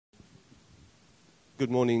Good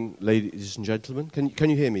morning, ladies and gentlemen. Can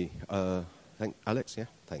you hear me? Alex, yeah?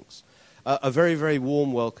 Thanks. A very, very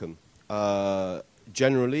warm welcome,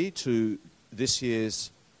 generally, to this year's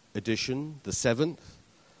edition, the 7th,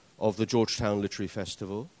 of the Georgetown Literary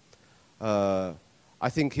Festival. I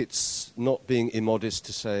think it's not being immodest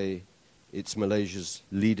to say it's Malaysia's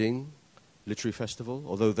leading literary festival,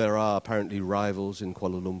 although there are apparently rivals in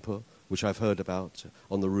Kuala Lumpur, which I've heard about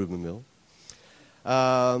on the rumour mill.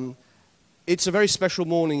 It's a very special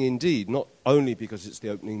morning indeed, not only because it's the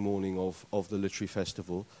opening morning of the Literary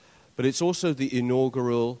Festival, but it's also the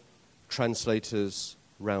inaugural Translators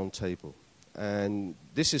Roundtable. And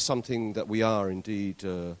this is something that we are indeed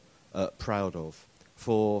proud of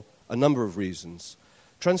for a number of reasons.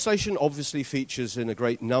 Translation obviously features in a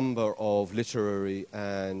great number of literary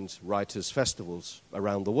and writers' festivals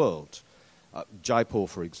around the world. Jaipur,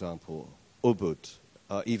 for example, Ubud,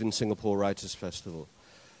 even Singapore Writers' Festival.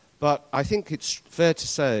 But I think it's fair to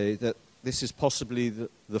say that this is possibly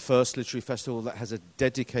the first literary festival that has a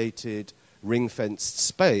dedicated ring-fenced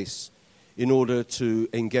space in order to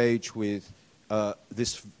engage with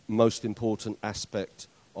this most important aspect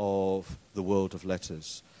of the world of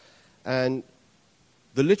letters. And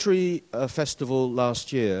the Literary Festival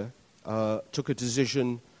last year took a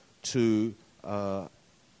decision to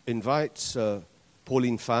invite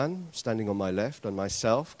Pauline Fan, standing on my left, and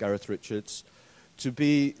myself, Gareth Richards, to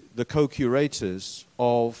be the co-curators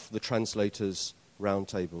of the Translators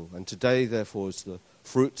Roundtable. And today, therefore, is the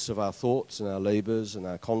fruits of our thoughts and our labours and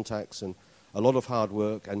our contacts and a lot of hard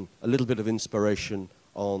work and a little bit of inspiration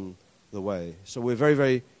on the way. So we're very,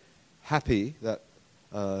 very happy that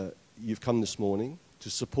you've come this morning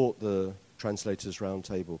to support the Translators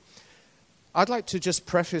Roundtable. I'd like to just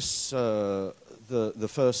preface the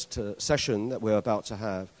first session that we're about to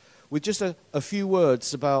have with just a few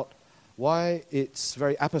words about why it's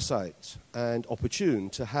very apposite and opportune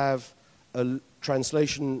to have a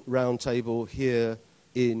translation roundtable here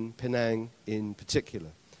in Penang in particular.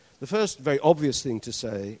 The first very obvious thing to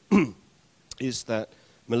say is that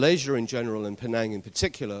Malaysia in general and Penang in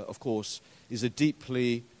particular, of course, is a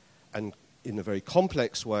deeply and in a very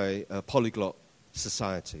complex way a polyglot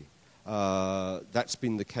society. That's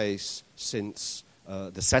been the case since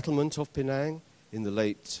the settlement of Penang in the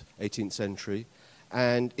late 18th century.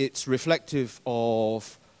 And it's reflective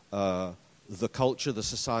of the culture, the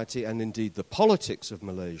society, and indeed the politics of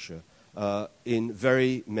Malaysia in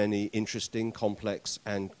very many interesting, complex,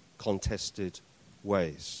 and contested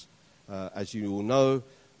ways. As you all know,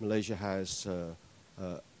 Malaysia has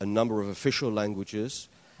a number of official languages,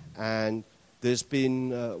 and there's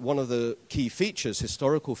been one of the key features,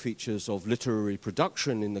 historical features of literary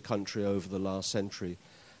production in the country over the last century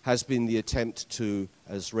has been the attempt to,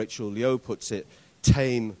 as Rachel Liu puts it,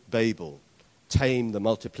 tame Babel, tame the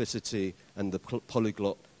multiplicity and the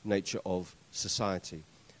polyglot nature of society.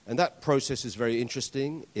 And that process is very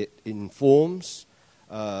interesting. It informs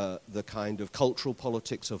the kind of cultural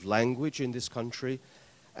politics of language in this country.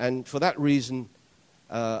 And for that reason,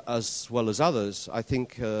 as well as others, I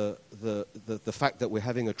think the fact that we're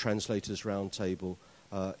having a Translators Roundtable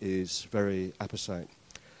is very apposite.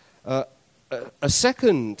 A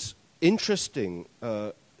second interesting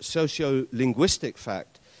socio-linguistic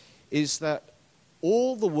fact is that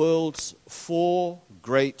all the world's 4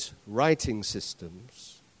 great writing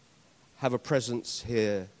systems have a presence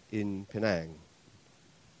here in Penang.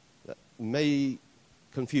 That may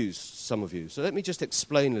confuse some of you. So let me just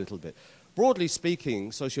explain a little bit. Broadly speaking,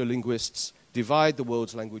 sociolinguists divide the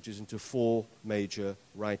world's languages into 4 major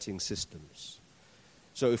writing systems.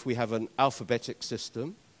 So if we have an alphabetic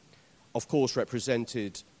system, of course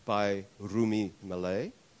represented by Rumi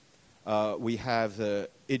Malay, we have the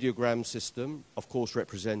ideogram system, of course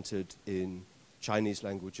represented in Chinese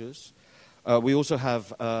languages. We also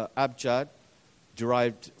have Abjad,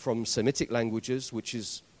 derived from Semitic languages, which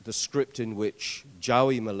is the script in which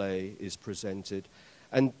Jawi Malay is presented.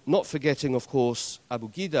 And not forgetting, of course,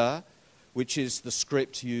 Abugida, which is the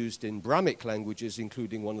script used in Brahmic languages,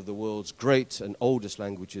 including one of the world's great and oldest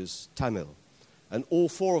languages, Tamil. And all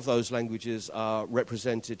 4 of those languages are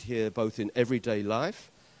represented here both in everyday life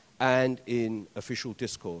and in official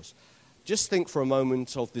discourse. Just think for a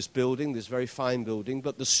moment of this building, this very fine building,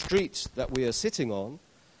 but the street that we are sitting on,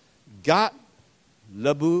 Gat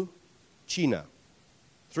Lebu China.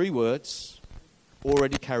 3 words,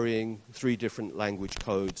 already carrying 3 different language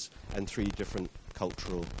codes and 3 different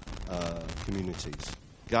cultural communities.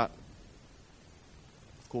 Gat,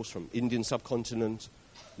 of course, from Indian subcontinent,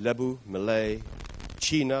 Lebu, Malay,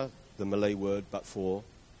 China, the Malay word, but for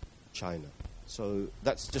China. So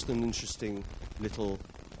that's just an interesting little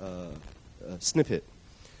snippet.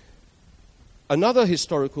 Another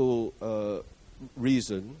historical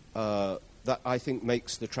reason that I think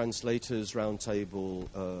makes the Translators Roundtable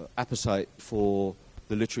apposite for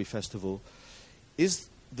the Literary Festival is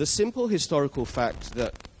the simple historical fact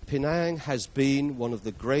that Penang has been one of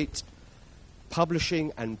the great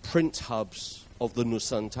publishing and print hubs of the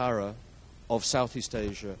Nusantara of Southeast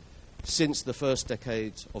Asia since the first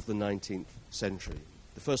decades of the 19th century.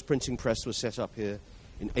 The first printing press was set up here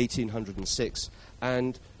in 1806,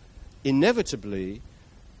 and inevitably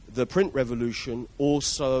the print revolution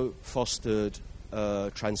also fostered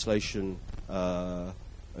translation a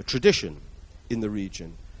tradition in the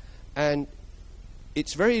region. And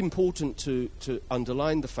it's very important to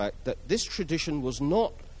underline the fact that this tradition was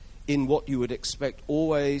not in what you would expect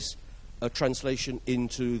always a translation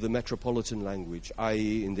into the metropolitan language,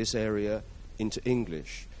 i.e. in this area into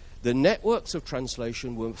English. The networks of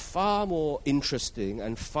translation were far more interesting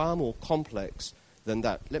and far more complex than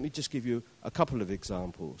that. Let me just give you a couple of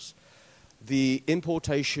examples. The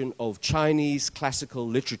importation of Chinese classical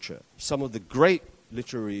literature, some of the great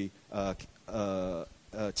literary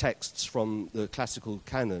texts from the classical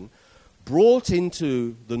canon, brought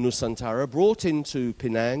into the Nusantara, brought into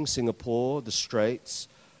Penang, Singapore, the Straits,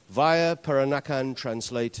 via Peranakan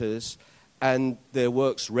translators, and their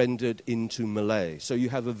works rendered into Malay. So you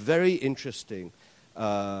have a very interesting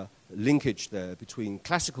linkage there between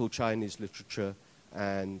classical Chinese literature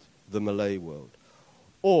and the Malay world.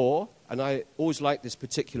 Or, and I always like this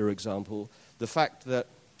particular example, the fact that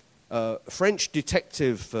French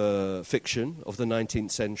detective fiction of the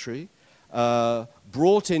 19th century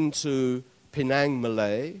brought into Penang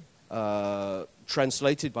Malay,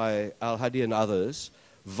 translated by Al-Hadi and others,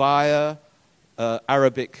 via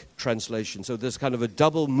Arabic translation. So there's kind of a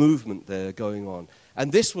double movement there going on.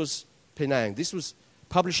 And this was Penang. This was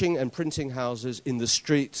publishing and printing houses in the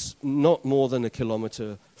streets not more than a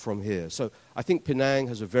kilometer from here. So I think Penang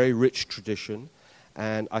has a very rich tradition,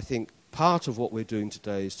 and I think part of what we're doing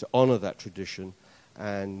today is to honor that tradition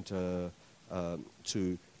and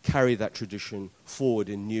to carry that tradition forward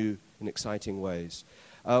in new and exciting ways.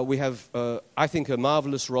 We have, I think, a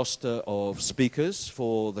marvelous roster of speakers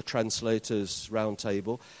for the Translators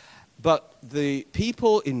Roundtable, but the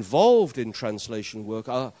people involved in translation work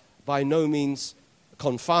are by no means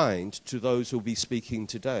confined to those who will be speaking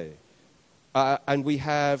today. And we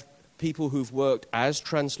have people who've worked as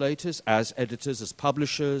translators, as editors, as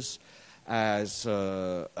publishers, as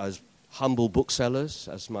humble booksellers,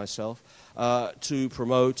 as myself, to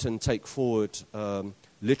promote and take forward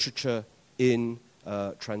literature in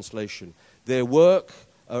translation. Their work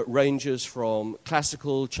ranges from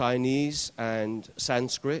classical Chinese and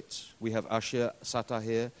Sanskrit. We have Ashia Sata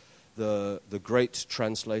here, the great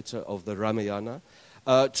translator of the Ramayana,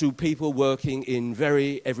 to people working in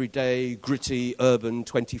very everyday, gritty, urban,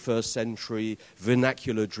 21st century,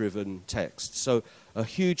 vernacular-driven texts. So a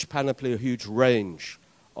huge panoply, a huge range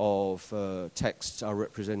of texts are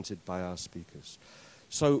represented by our speakers.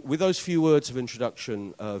 So with those few words of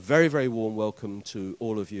introduction, a very, very warm welcome to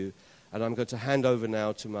all of you. And I'm going to hand over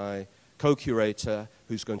now to my co-curator,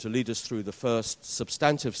 who's going to lead us through the first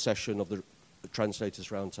substantive session of the Translators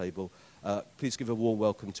Roundtable. Please give a warm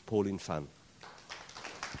welcome to Pauline Fan.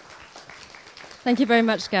 Thank you very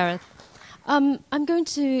much, Gareth. I'm going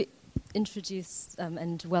to introduce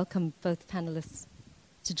and welcome both panelists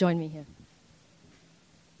to join me here.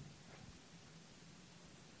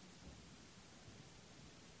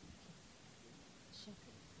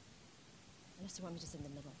 Unless you want me to sit in the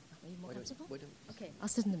middle. Are you more comfortable? Okay, I'll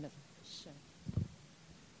sit in the middle. Sure.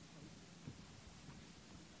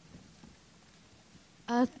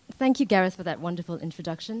 Thank you, Gareth, for that wonderful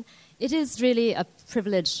introduction. It is really a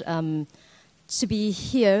privilege to be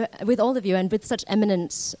here with all of you and with such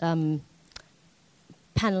eminent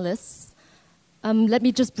panelists. Let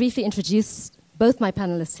me just briefly introduce both my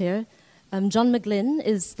panelists here. John McGlynn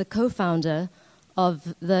is the co-founder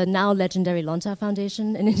of the now legendary Lontar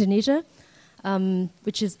Foundation in Indonesia,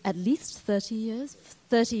 which is at least 30 years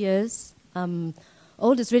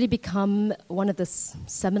old. It's really become one of the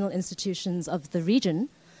seminal institutions of the region,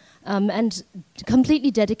 and completely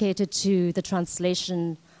dedicated to the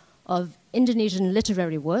translation of Indonesian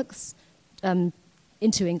literary works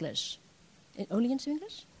into English. Only into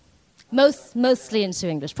English? Mostly into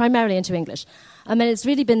English, primarily into English. And it's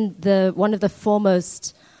really been one of the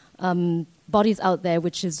foremost bodies out there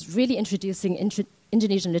which is really introducing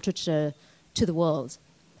Indonesian literature to the world,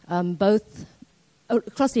 both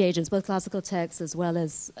across the ages, both classical texts as well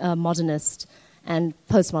as modernist and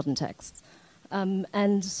postmodern texts.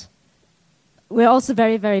 And we're also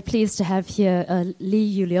very, very pleased to have here Lee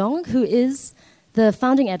Yew Leong, who is the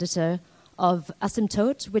founding editor of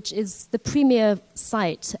Asymptote, which is the premier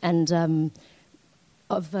site and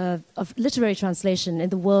of literary translation in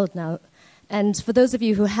the world now. And for those of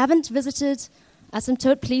you who haven't visited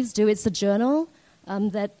Asymptote, please do. It's a journal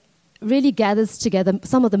that really gathers together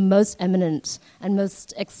some of the most eminent and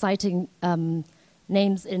most exciting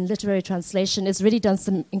names in literary translation. It's really done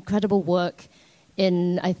some incredible work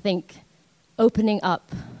in, I think, opening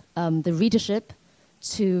up the readership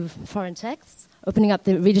to foreign texts, opening up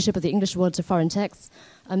the readership of the English world to foreign texts.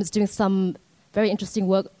 It's doing some very interesting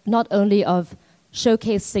work, not only of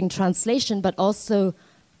showcasing translation, but also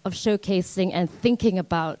of showcasing and thinking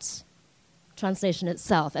about translation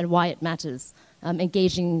itself and why it matters,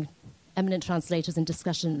 engaging eminent translators in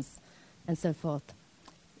discussions and so forth.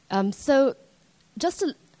 So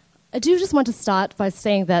I do just want to start by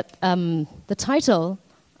saying that the title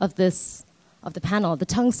of the panel, The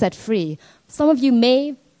Tongue Set Free, some of you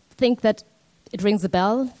may think that it rings a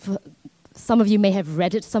bell. Some of you may have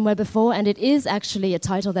read it somewhere before, and it is actually a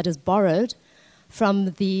title that is borrowed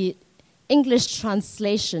from the English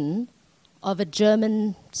translation of a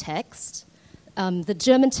German text. The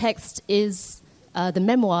German text is the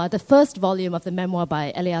memoir, the first volume of the memoir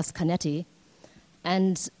by Elias Canetti,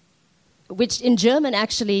 and which in German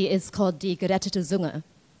actually is called Die gerettete Zunge,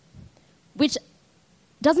 which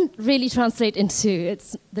doesn't really translate into,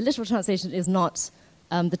 the literal translation is not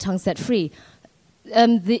the tongue set free.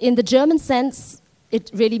 In the German sense,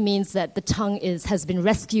 it really means that the tongue has been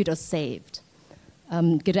rescued or saved.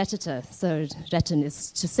 Gerettete, so retten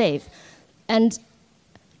is to save. And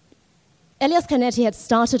Elias Canetti had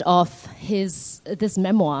started off this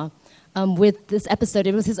memoir with this episode.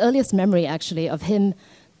 It was his earliest memory, actually, of him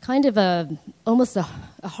kind of almost a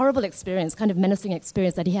horrible experience, kind of menacing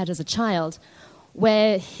experience that he had as a child,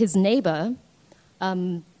 where his neighbor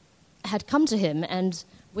had come to him and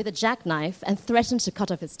with a jackknife and threatened to cut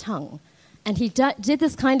off his tongue. And he did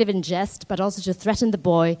this kind of in jest, but also to threaten the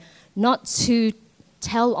boy not to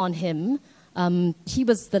tell on him. He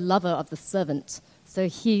was the lover of the servant, so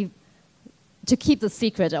to keep the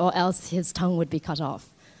secret, or else his tongue would be cut off.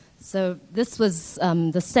 So this was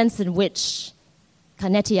the sense in which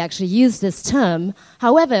Canetti actually used this term.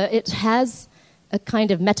 However, it has a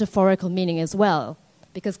kind of metaphorical meaning as well,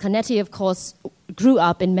 because Canetti, of course, grew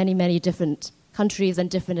up in many, many different countries and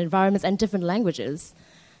different environments and different languages.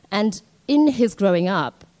 And in his growing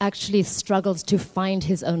up, actually struggled to find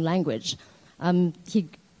his own language. He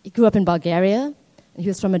grew up in Bulgaria. He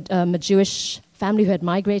was from a Jewish family who had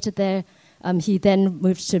migrated there. He then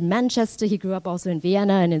moved to Manchester. He grew up also in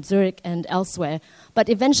Vienna and in Zurich and elsewhere, but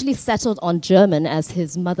eventually settled on German as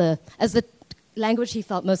the language he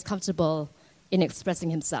felt most comfortable in expressing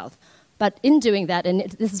himself. But in doing that, and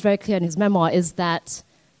this is very clear in his memoir, is that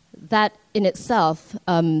in itself,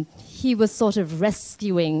 he was sort of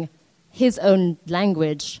rescuing his own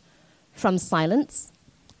language from silence,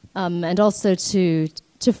 and also to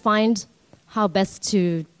find how best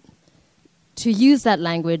to use that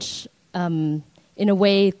language in a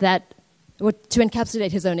way that would to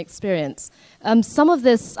encapsulate his own experience. Some of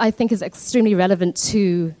this, I think, is extremely relevant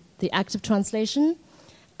to the act of translation.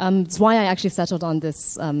 It's why I actually settled on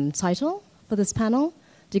this title for this panel,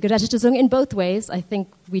 Die gerettete Zunge, in both ways. I think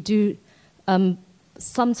we do,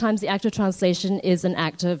 sometimes the act of translation is an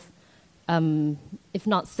act of, if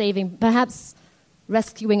not saving, perhaps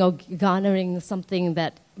rescuing or garnering something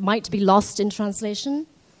that might be lost in translation.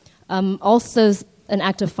 Also an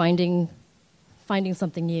act of finding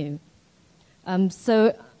something new.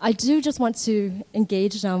 So I do just want to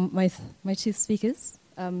engage now my two speakers.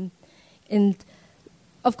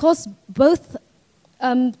 Of course, both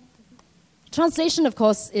translation, of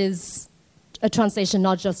course, is a translation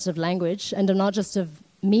not just of language and not just of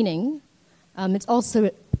meaning. It's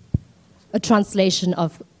also a translation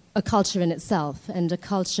of a culture in itself, and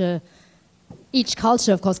each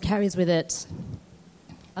culture, of course, carries with it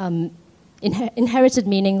inherited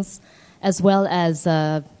meanings as well as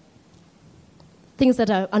things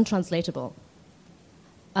that are untranslatable.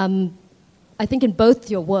 I think in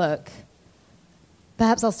both your work,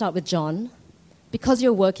 perhaps I'll start with John, because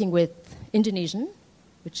you're working with Indonesian,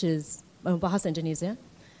 which is Bahasa Indonesia,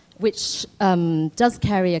 which does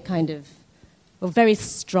carry a kind of a very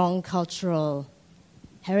strong cultural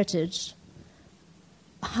heritage.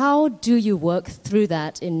 How do you work through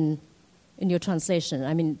that in your translation?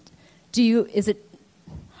 I mean,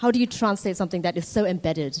 how do you translate something that is so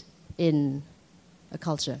embedded in a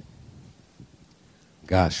culture?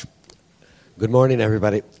 Gosh. Good morning,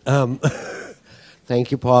 everybody.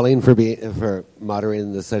 Thank you, Pauline, for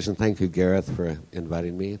moderating this session. Thank you, Gareth, for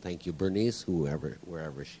inviting me. Thank you, Bernice,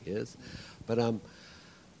 wherever she is. But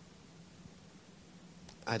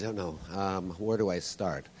I don't know. Where do I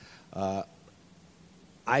start?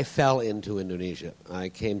 I fell into Indonesia. I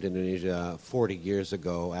came to Indonesia 40 years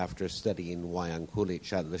ago after studying wayang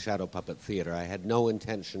kulit, the shadow puppet theater. I had no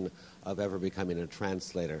intention of ever becoming a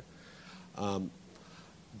translator.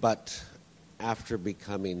 But after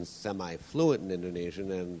becoming semi-fluent in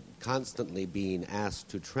Indonesian and constantly being asked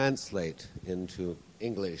to translate into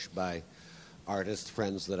English by artist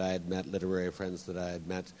friends that I had met, literary friends that I had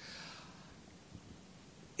met,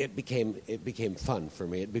 it became fun for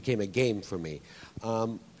me. It became a game for me.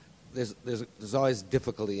 There's always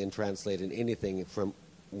difficulty in translating anything from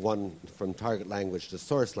target language to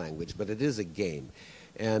source language, but it is a game.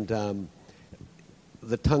 And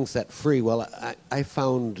the tongue set free. Well, I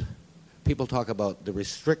found people talk about the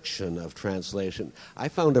restriction of translation. I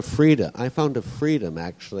found a freedom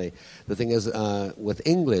actually. The thing is, with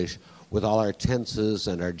English, with all our tenses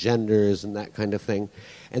and our genders and that kind of thing.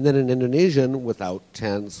 And then in Indonesian, without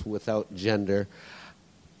tense, without gender.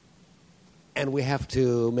 And we have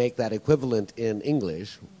to make that equivalent in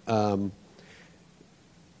English.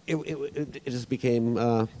 It just became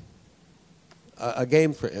a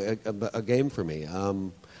game for me.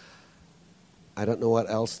 I don't know what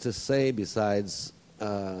else to say besides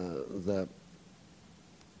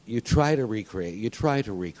you try to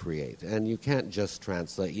recreate, and you can't just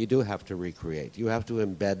translate. You do have to recreate. You have to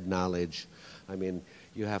embed knowledge. I mean,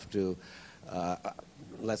 you have to,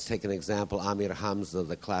 let's take an example, Amir Hamza,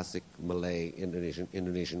 the classic Malay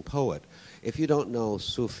Indonesian poet. If you don't know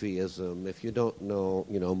Sufism, if you don't know,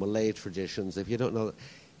 Malay traditions, if you don't know,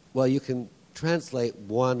 well, you can translate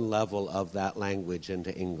one level of that language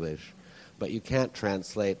into English, but you can't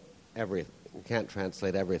translate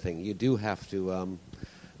everything. You do have to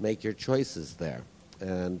make your choices there,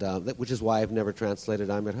 and which is why I've never translated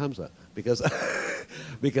Amir Hamza, because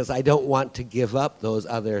because I don't want to give up those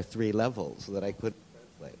other three levels that I could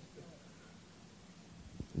translate.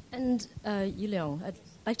 And Yew Leong, I'd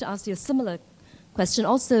like to ask you a similar question,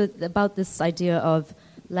 also about this idea of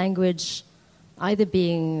language either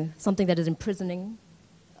being something that is imprisoning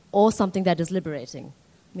or something that is liberating.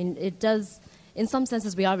 I mean, it does, in some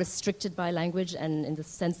senses, we are restricted by language, and in the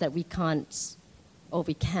sense that we can't, or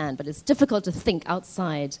we can, but it's difficult to think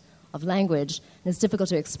outside of language, and it's difficult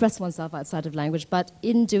to express oneself outside of language. But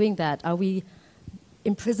in doing that, are we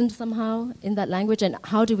imprisoned somehow in that language, and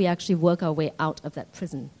how do we actually work our way out of that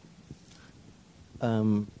prison?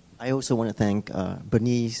 I also want to thank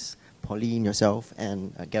Bernice, Pauline, yourself,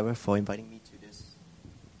 and Gareth for inviting me to this.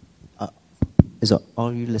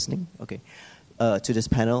 Are you listening? Okay. To this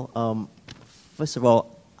panel. First of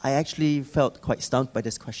all, I actually felt quite stumped by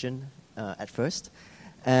this question at first,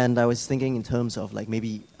 and I was thinking in terms of like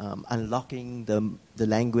maybe unlocking the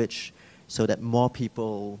language so that more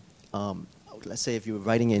people, let's say if you were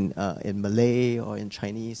writing in Malay or in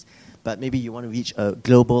Chinese, but maybe you want to reach a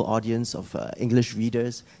global audience of English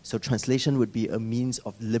readers, so translation would be a means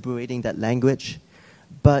of liberating that language.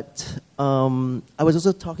 But I was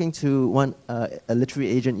also talking to a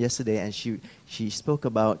literary agent yesterday, and she spoke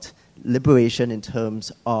about liberation in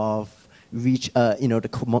terms of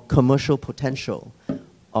the commercial potential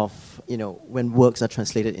of when works are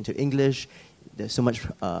translated into English. There's so much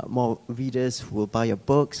more readers who will buy your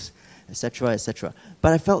books, etc., etc.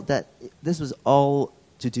 But I felt that this was all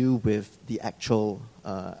to do with the actual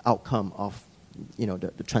outcome of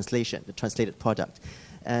the translation, the translated product.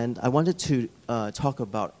 And I wanted to talk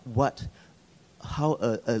about how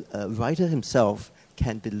a writer himself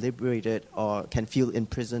can be liberated or can feel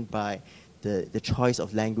imprisoned by the choice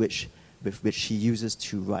of language with which he uses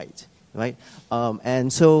to write, right?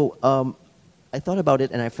 And so I thought about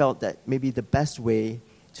it, and I felt that maybe the best way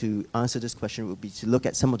to answer this question would be to look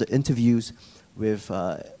at some of the interviews with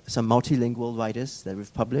some multilingual writers that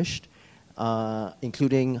we've published,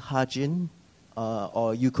 including Ha-Jin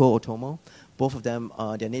or Yuko Otomo. Both of them,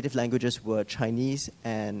 their native languages were Chinese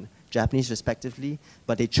and Japanese respectively,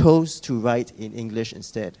 but they chose to write in English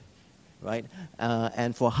instead, right?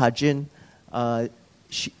 And for Ha-Jin,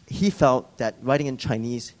 he felt that writing in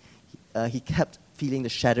Chinese, he kept feeling the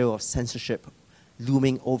shadow of censorship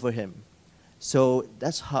looming over him. So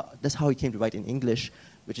that's how he came to write in English,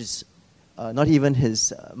 which is not even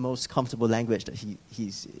his most comfortable language that he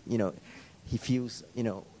feels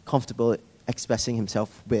comfortable expressing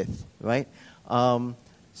himself with, right?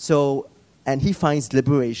 And he finds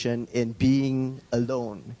liberation in being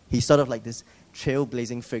alone. He's sort of like this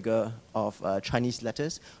trailblazing figure of Chinese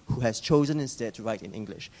letters who has chosen instead to write in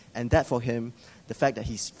English. And that for him, the fact that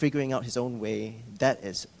he's figuring out his own way, that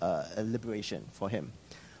is a liberation for him.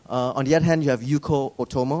 On the other hand, you have Yuko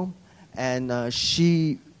Otomo, and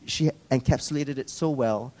she she encapsulated it so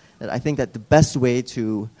well that I think that the best way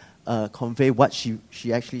to convey what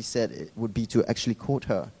she actually said would be to actually quote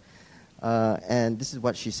her. And this is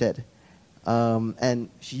what she said. And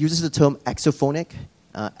she uses the term axophonic.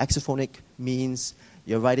 Axophonic means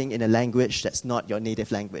you're writing in a language that's not your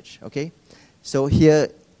native language, okay? So here,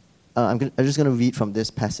 I'm just going to read from this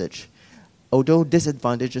passage. Although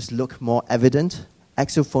disadvantages look more evident,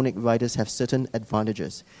 axophonic writers have certain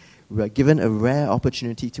advantages. We are given a rare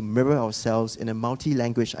opportunity to mirror ourselves in a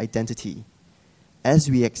multi-language identity. As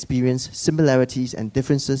we experience similarities and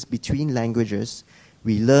differences between languages,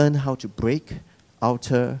 we learn how to break,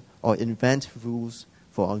 alter, or invent rules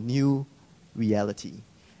for our new reality.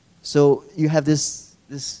 So you have this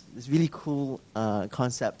really cool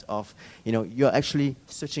concept of, you're actually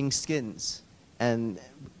switching skins. And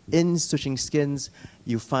in switching skins,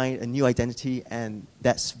 you find a new identity, and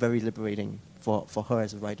that's very liberating for her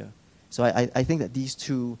as a writer. So I think that these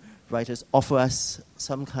two writers offer us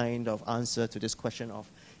some kind of answer to this question of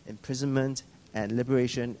imprisonment and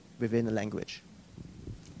liberation within a language.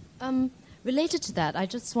 Related to that, I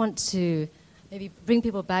just want to maybe bring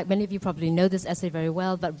people back. Many of you probably know this essay very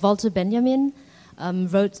well, but Walter Benjamin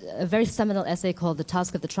wrote a very seminal essay called The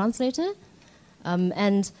Task of the Translator.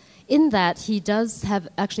 And in that, he does have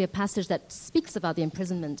actually a passage that speaks about the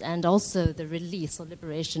imprisonment and also the release or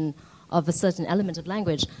liberation of a certain element of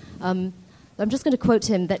language. I'm just going to quote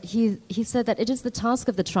him that he said that it is the task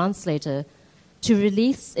of the translator to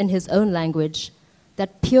release in his own language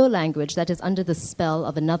that pure language that is under the spell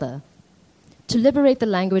of another, to liberate the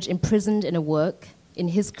language imprisoned in a work, in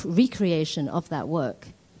his recreation of that work.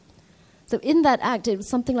 So in that act, it was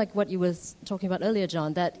something like what you were talking about earlier,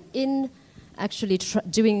 John, that in actually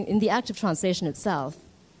in the act of translation itself,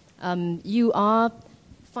 you are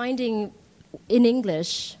finding in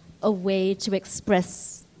English a way to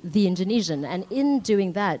express the Indonesian. And in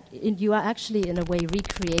doing that, you are actually, in a way,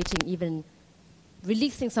 recreating, even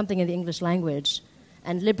releasing something in the English language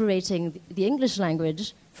and liberating the English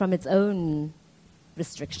language from its own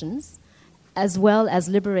restrictions, as well as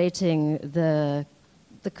liberating the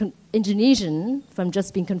Indonesian from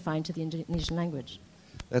just being confined to the Indonesian language.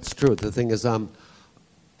 That's true. The thing is,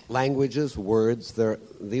 languages, words,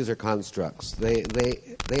 these are constructs. They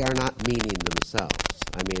are not meaning themselves.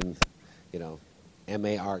 I mean,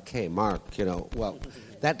 M-A-R-K, mark, well,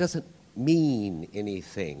 that doesn't mean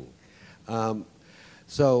anything.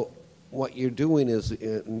 So what you're doing is,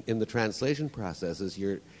 in the translation process, is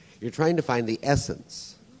you're trying to find the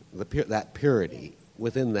essence, that purity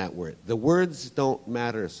within that word. The words don't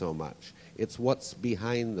matter so much. It's what's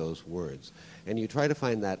behind those words. And you try to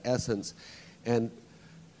find that essence and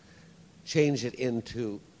change it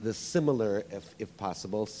into the similar, if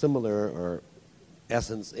possible, similar or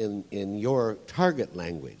essence in your target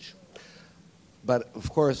language. But, of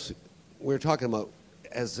course, we're talking about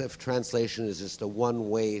as if translation is just a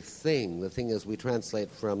one-way thing. The thing is, we translate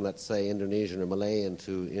from, let's say, Indonesian or Malay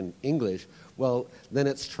in English. Well, then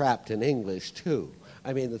it's trapped in English, too.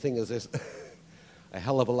 I mean, the thing is, there's a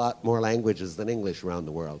hell of a lot more languages than English around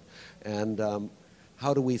the world. And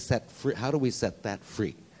how do we set that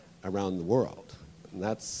free around the world? And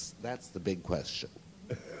that's the big question.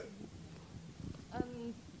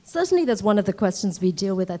 Certainly that's one of the questions we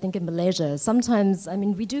deal with, I think, in Malaysia. Sometimes,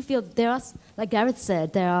 we do feel there are, like Gareth said,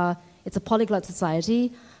 it's a polyglot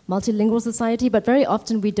society, multilingual society, but very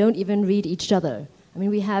often we don't even read each other.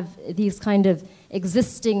 We have these kind of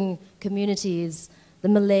existing communities, the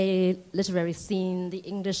Malay literary scene, the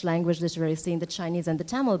English language literary scene, the Chinese and the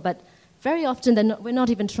Tamil, but very often we're not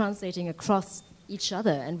even translating across each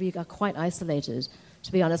other, and we are quite isolated,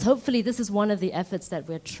 to be honest. Hopefully this is one of the efforts that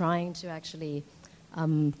we're trying to actually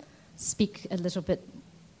speak a little bit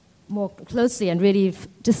more closely and really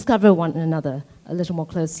discover one another a little more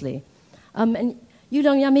closely. And Yew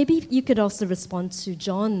Leong, maybe you could also respond to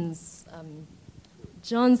John's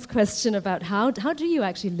question about how do you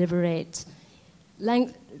actually liberate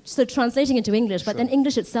so translating into English, but then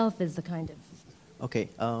English itself is the kind of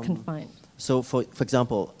confined. So for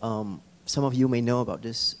example, some of you may know about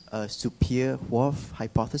this Sapir-Whorf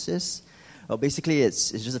hypothesis. Well, basically,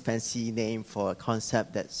 it's just a fancy name for a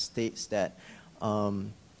concept that states that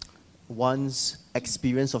one's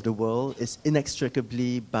experience of the world is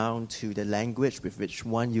inextricably bound to the language with which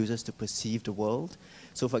one uses to perceive the world.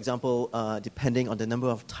 So, for example, depending on the number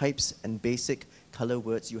of types and basic color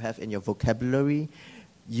words you have in your vocabulary,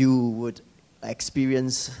 you would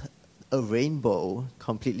experience a rainbow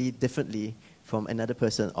completely differently from another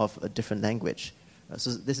person of a different language.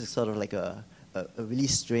 So this is sort of like a really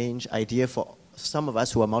strange idea for some of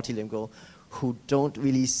us who are multilingual, who don't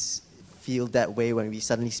really feel that way when we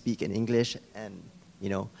suddenly speak in English and you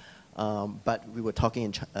know. But we were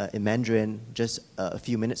talking in Mandarin just a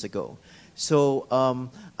few minutes ago. So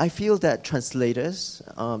I feel that translators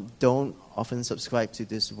don't often subscribe to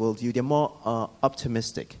this worldview. They're more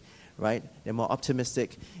optimistic, right? They're more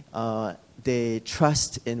optimistic. They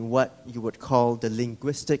trust in what you would call the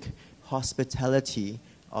linguistic hospitality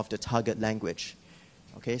of the target language.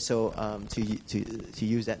 Okay, so to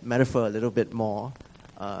use that metaphor a little bit more,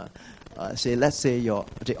 let's say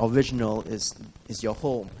the original is your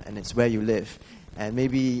home and it's where you live. And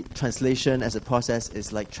maybe translation as a process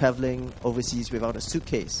is like traveling overseas without a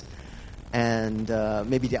suitcase. And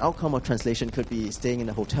maybe the outcome of translation could be staying in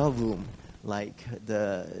a hotel room, like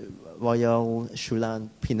the Royal Shulan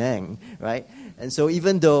Penang, right? And so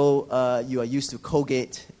even though you are used to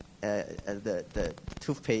Colgate, the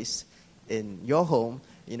toothpaste in your home,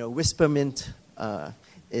 you know, Whispermint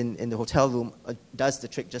in the hotel room does the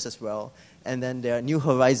trick just as well. And then there are new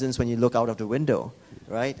horizons when you look out of the window,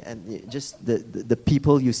 right? And just the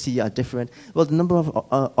people you see are different. Well, the number of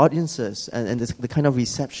audiences and the kind of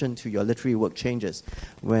reception to your literary work changes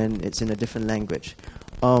when it's in a different language.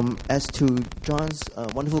 As to John's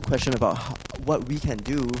wonderful question about what we can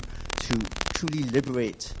do to truly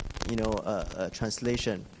liberate, you know, a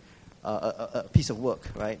translation, a piece of work,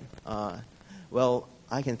 right? Well,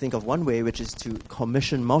 I can think of one way, which is to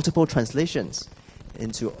commission multiple translations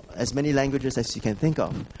into as many languages as you can think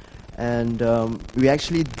of. And we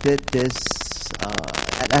actually did this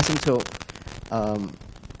at Asymptote.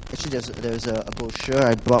 Actually, there's a brochure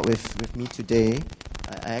I brought with me today.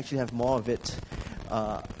 I actually have more of it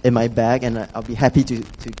in my bag, and I'll be happy to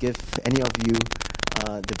give any of you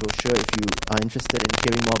the brochure if you are interested in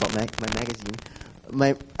hearing more about my magazine.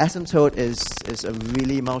 My Asymptote is a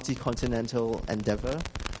really multi-continental endeavor.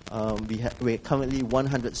 We're currently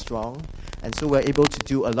 100 strong, and so we're able to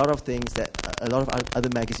do a lot of things that a lot of other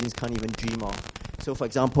magazines can't even dream of. So, for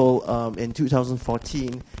example, in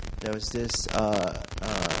 2014, there was this, I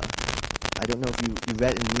don't know if you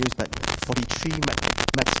read in the news, but 43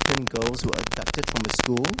 Mexican girls who were abducted from a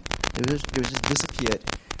school. They were just disappeared,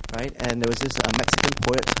 right? And there was this Mexican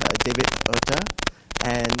poet, David Erta,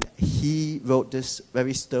 and he wrote this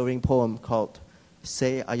very stirring poem called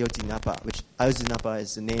Say Ayotzinapa, which Ayotzinapa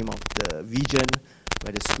is the name of the region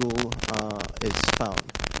where the school is found.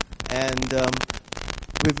 And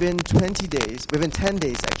within 10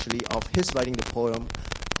 days actually, of his writing the poem,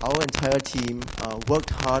 our entire team worked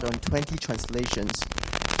hard on 20 translations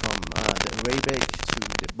from the Arabic to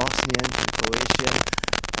the Bosnian to the Croatian,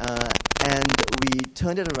 and we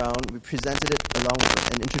turned it around. We presented it along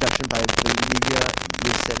with an introduction by Bolivia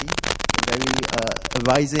Yoseli, a very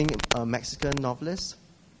rising Mexican novelist.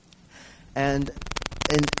 And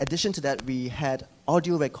in addition to that, we had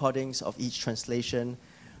audio recordings of each translation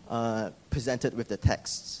presented with the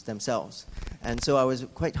texts themselves. And so I was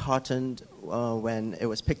quite heartened when it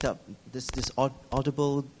was picked up. This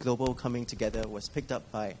audible global coming together was picked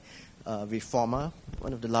up by Reforma,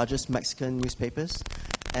 one of the largest Mexican newspapers.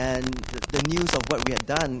 And the news of what we had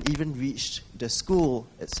done even reached the school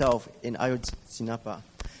itself in Ayotzinapa.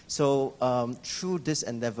 So through this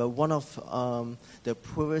endeavor, one of the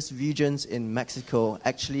poorest regions in Mexico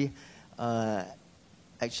actually was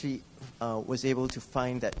able to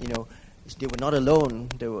find that, you know, they were not alone.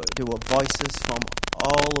 There were voices from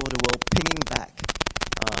all over the world pinging back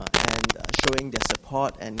and showing their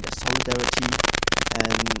support and their solidarity.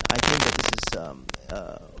 And I think that this is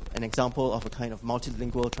an example of a kind of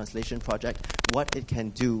multilingual translation project, what it can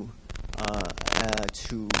do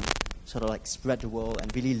to sort of like spread the world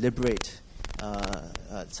and really liberate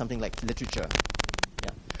something like literature.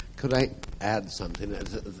 Yeah. Could I add something?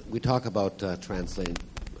 We talk about translating.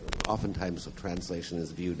 Oftentimes, translation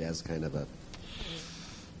is viewed as kind of a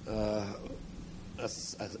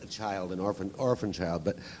child, an orphan child,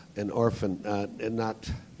 but an orphan, and not.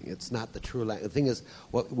 It's not the true language. The thing is,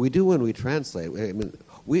 what we do when we translate, I mean,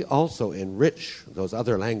 we also enrich those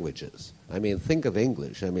other languages. I mean, think of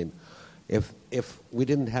English. I mean, if we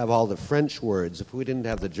didn't have all the French words, if we didn't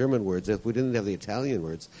have the German words, if we didn't have the Italian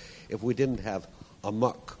words, if we didn't have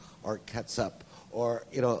amok or catsup or,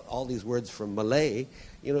 you know, all these words from Malay,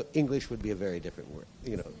 you know, English would be a very different word,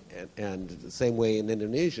 you know. And the same way in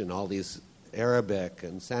Indonesian, all these Arabic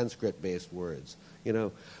and Sanskrit-based words, you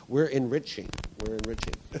know, we're enriching.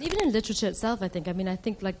 Even in literature itself, I think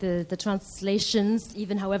like the translations,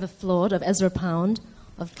 even however flawed, of Ezra Pound,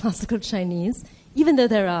 of classical Chinese, even though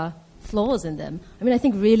there are flaws in them, I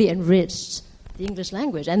think really enriched the English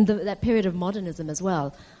language and that period of modernism as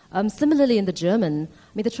well. Similarly, in the German,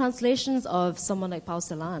 the translations of someone like Paul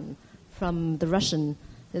Celan from the Russian,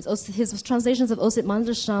 his translations of Osip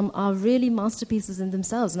Mandelstam are really masterpieces in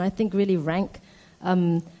themselves, and I think really rank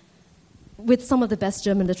with some of the best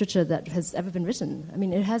German literature that has ever been written. I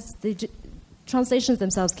mean, translations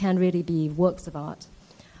themselves can really be works of art.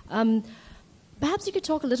 Perhaps you could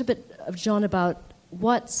talk a little bit, John, about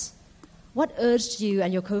what urged you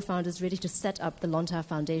and your co-founders really to set up the Lontar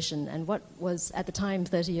Foundation, and what was, at the time,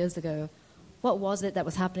 30 years ago, what was it that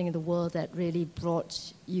was happening in the world that really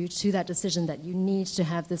brought you to that decision that you need to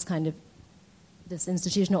have this kind of this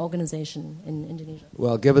institutional organization in Indonesia?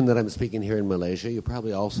 Well, given that I'm speaking here in Malaysia, you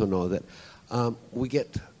probably also know that we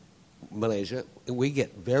get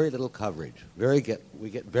very little coverage. We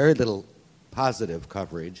get very little positive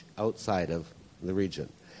coverage outside of the region.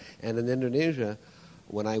 And in Indonesia,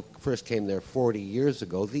 when I first came there 40 years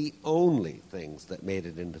ago, the only things that made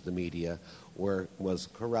it into the media was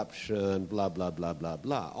corruption, blah, blah, blah, blah,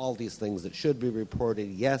 blah. All these things that should be reported,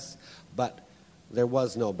 yes, but there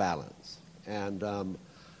was no balance. And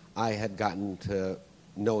I had gotten to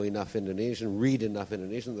know enough Indonesian, read enough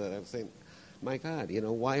Indonesian, that I was saying, my God,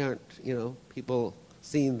 why aren't, people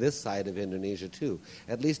seeing this side of Indonesia too?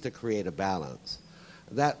 At least to create a balance.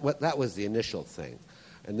 That was the initial thing.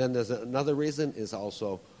 And then there's another reason is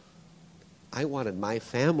also, I wanted my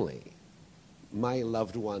family, my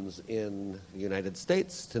loved ones in the United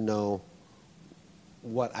States to know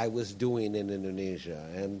what I was doing in Indonesia.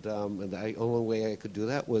 And the only way I could do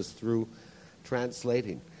that was through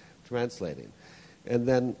translating. And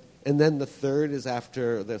then the third is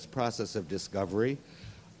after this process of discovery.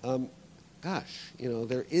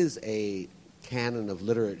 There is a canon of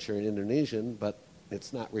literature in Indonesian, but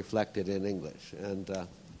it's not reflected in English. And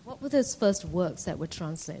what were those first works that were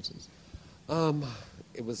translated?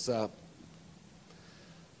 It was my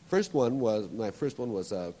first one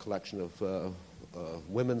was a collection of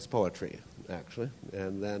women's poetry, actually,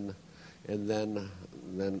 and then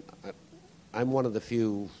I'm one of the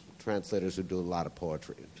few translators who do a lot of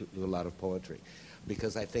poetry,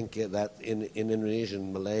 because I think that in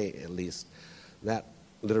Indonesian, Malay at least, that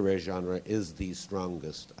literary genre is the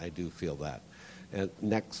strongest. I do feel that. And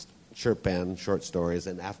next, Sherpan, short stories,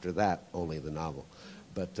 and after that, only the novel.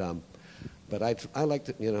 But I like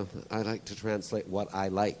to translate what I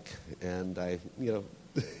like, and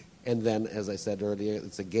and then, as I said earlier,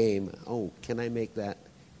 it's a game. Oh, can I make that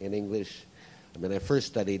in English? I mean, I first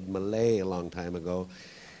studied Malay a long time ago,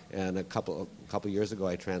 and a couple years ago,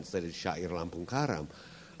 I translated Syair Lampung Karam,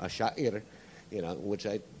 a syair, which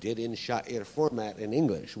I did in syair format in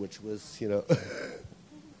English, which was,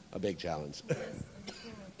 a big challenge.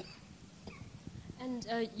 And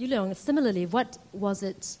Yew Leong, similarly, what was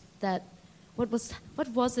it, and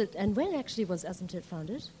when actually was Asymptote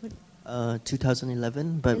founded?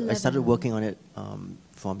 2011, but I started working on it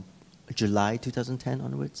from July 2010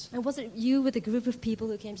 onwards. And was it you with a group of people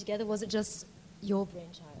who came together? Was it just your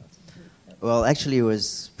brainchild? Well, actually, it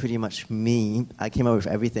was pretty much me. I came up with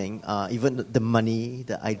everything, even the money,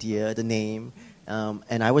 the idea, the name.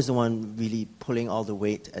 And I was the one really pulling all the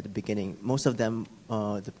weight at the beginning. Most of them,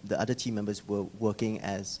 the other team members, were working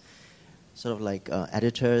as sort of like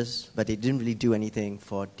editors, but they didn't really do anything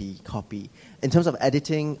for the copy. In terms of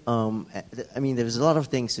editing, there's a lot of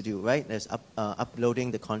things to do, right? There's uploading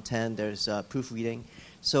the content, there's proofreading.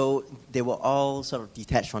 So they were all sort of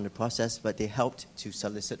detached from the process, but they helped to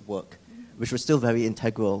solicit work, which was still very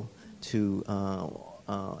integral to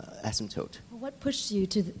Asymptote. What pushed you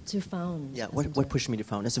to found? Yeah, what pushed me to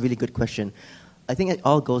found? That's a really good question. I think it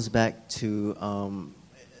all goes back to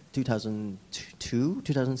 2002,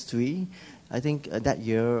 2003. I think that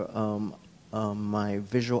year my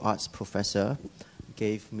visual arts professor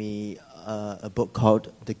gave me a book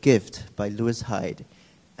called The Gift by Lewis Hyde.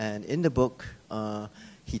 And in the book,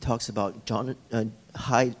 he talks about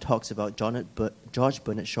Hyde talks about George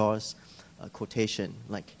Bernard Shaw's quotation.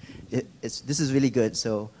 Like, this is really good.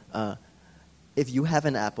 So if you have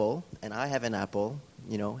an apple and I have an apple,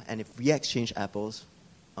 and if we exchange apples,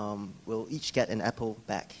 we'll each get an apple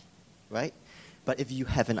back, right? But if you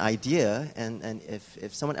have an idea, and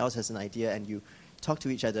if someone else has an idea, and you talk to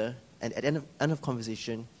each other, and at the end of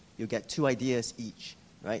conversation, you get 2 ideas each,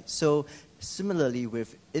 right? So similarly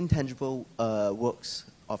with intangible works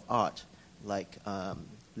of art, like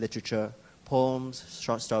literature, poems,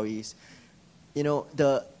 short stories,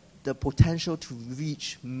 the potential to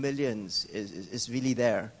reach millions is really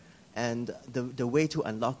there. And the way to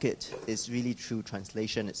unlock it is really through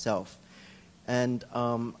translation itself. And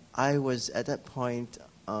I was at that point,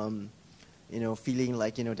 feeling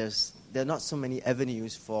like, there are not so many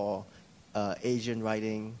avenues for Asian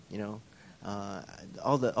writing,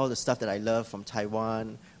 all the stuff that I love from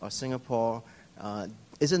Taiwan or Singapore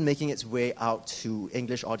isn't making its way out to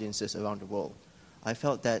English audiences around the world. I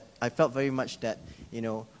felt very much that,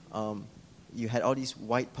 you had all these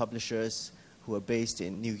white publishers who were based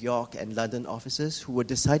in New York and London offices who were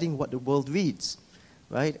deciding what the world reads,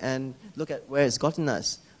 right? And look at where it's gotten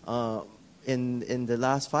us. In the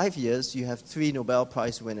last 5 years, you have 3 Nobel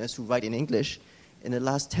Prize winners who write in English. In the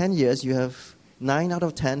last 10 years, you have 9 out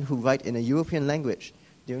of 10 who write in a European language.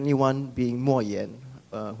 The only one being Mo Yan,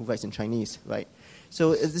 who writes in Chinese, right?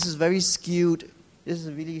 So this is very skewed. This is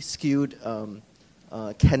a really skewed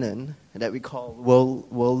canon that we call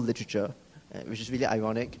world literature, which is really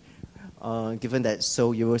ironic, given that it's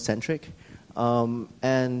so Eurocentric.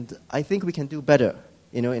 And I think we can do better,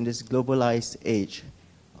 in this globalized age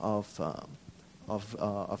of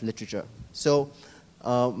literature. So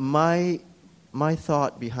my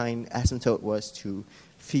thought behind Asymptote was to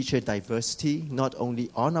feature diversity not only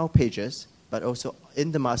on our pages but also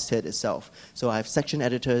in the masthead itself. So I have section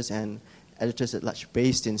editors and editors at large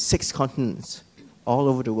based in 6 continents all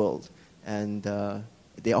over the world, and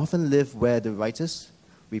they often live where the writers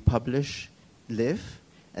we publish live,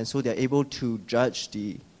 and so they're able to judge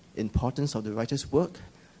the importance of the writer's work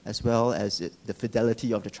as well as the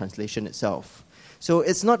fidelity of the translation itself. So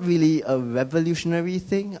it's not really a revolutionary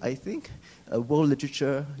thing, I think, a world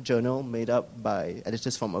literature journal made up by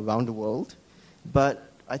editors from around the world,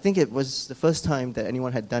 but I think it was the first time that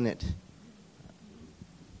anyone had done it.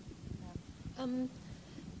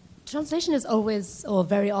 Translation is always, or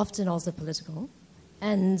very often, also political.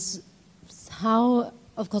 And how,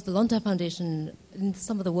 of course, the Lontar Foundation, in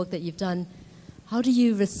some of the work that you've done, how do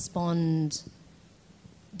you respond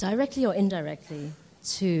directly or indirectly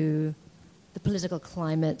to the political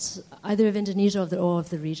climate, either of Indonesia or of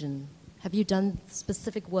the region? Have you done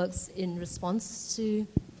specific works in response to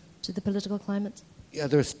the political climate? Yeah,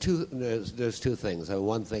 there's two things.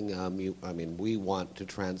 One thing, we want to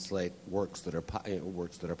translate works that are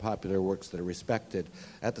popular, works that are respected.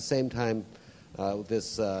 At the same time,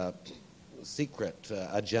 this secret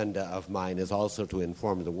agenda of mine is also to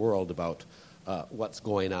inform the world about what's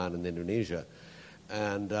going on in Indonesia,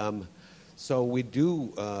 and so we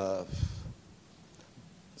do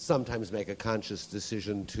sometimes make a conscious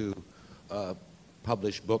decision to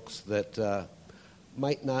publish books that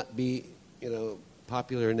might not be,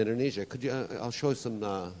 popular in Indonesia. Could you? I'll show some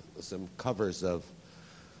covers of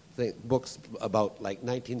books about like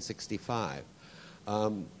 1965.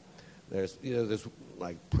 There's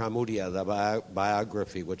like Pramudia, the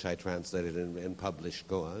biography, which I translated and published.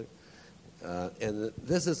 Go on. And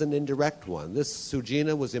this is an indirect one. This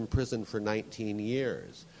Sujina was imprisoned for 19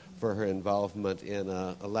 years for her involvement in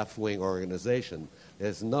a left-wing organization.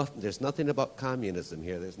 There's nothing about communism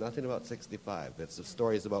here. There's nothing about 65. It's the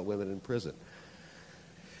stories about women in prison.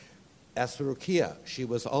 As for Rukia, she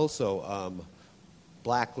was also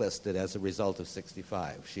blacklisted as a result of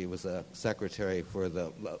 65. She was a secretary for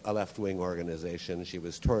a left-wing organization. She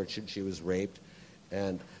was tortured. She was raped.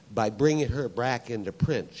 And by bringing her back into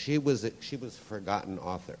print, she was a forgotten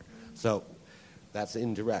author. So that's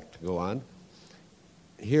indirect. Go on.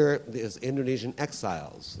 Here is Indonesian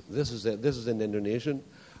exiles. This is in Indonesian.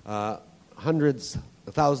 Hundreds,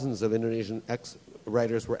 thousands of Indonesian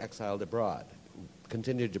writers were exiled abroad,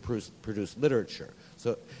 continued to produce literature.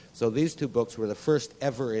 So these 2 books were the first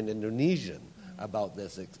ever in Indonesian about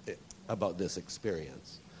this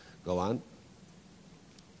experience. Go on.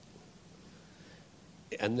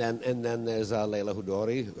 And then there's Leila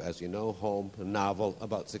Hudori, as you know, Home, a novel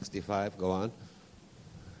about 65. Go on.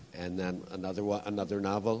 And then another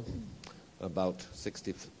novel about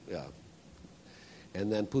 60. Yeah.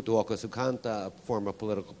 And then Putuoka Sukanta, a former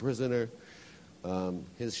political prisoner,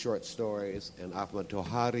 his short stories, and Ahmad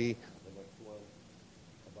Tohari, the next one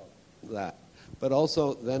about that. But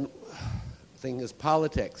also then, thing is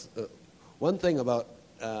politics. One thing about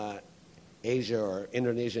Asia or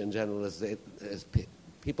Indonesia in general is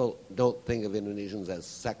people don't think of Indonesians as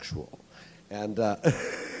sexual, and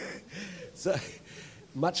so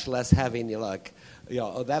much less having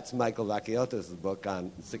that's Michael Vacchiotta's book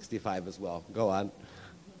on 65 as well. Go on.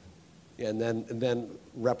 And then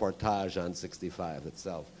reportage on 65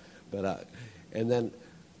 itself, but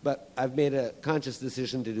I've made a conscious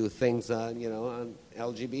decision to do things on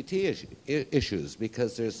LGBT issues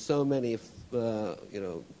because there's so many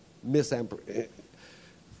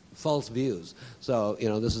false views. So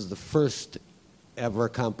this is the first ever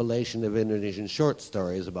compilation of Indonesian short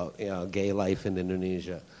stories about gay life in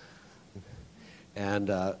Indonesia, and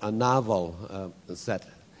a novel set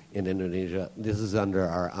in Indonesia. This is under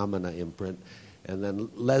our Amana imprint. And then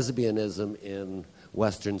lesbianism in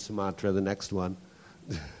Western Sumatra, the next one.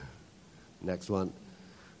 Next one.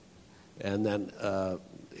 And then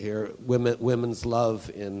here, women's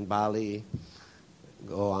love in Bali.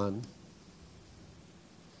 Go on.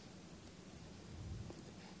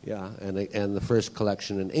 Yeah, and the first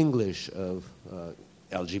collection in English of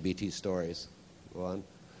LGBT stories. Go on.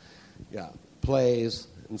 Yeah, plays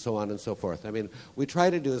and so on and so forth. I mean, we try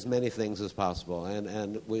to do as many things as possible,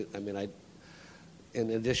 and we. I mean,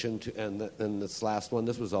 in addition to and this last one,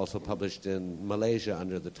 this was also published in Malaysia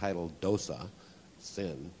under the title Dosa,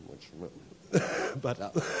 Sin, which.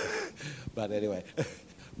 but anyway,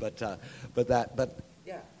 but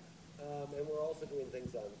yeah, and we're also doing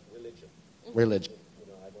things on religion. Religion.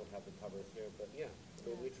 You know, I don't have the covers here, but yeah, I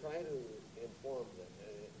mean, we try to inform them,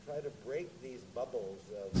 try to break these bubbles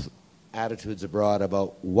of attitudes abroad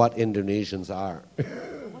about what Indonesians are.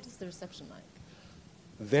 What is the reception like?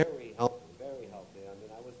 Very healthy, very healthy. I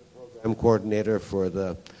mean, I was the program coordinator for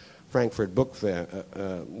the Frankfurt Book Fair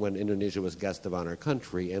when Indonesia was guest of honor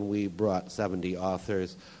country, and we brought 70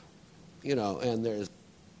 authors, you know, and there's,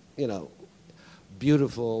 you know,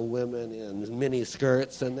 beautiful women in mini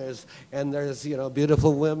skirts, and there's you know,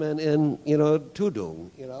 beautiful women in, you know, tudung,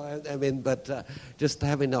 you know. I mean, but just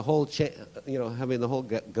having the whole having the whole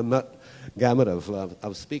gamut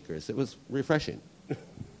of speakers, it was refreshing.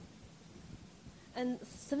 And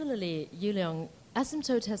similarly, Yew Leong,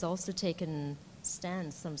 Asymptote has also taken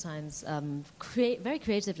stands sometimes very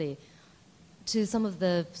creatively to some of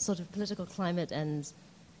the sort of political climate and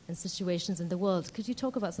situations in the world. Could you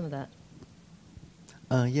talk about some of that?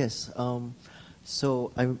 Yes.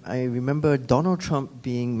 So I remember Donald Trump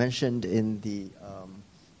being mentioned in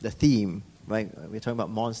the theme, right? We're talking about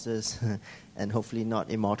monsters and hopefully not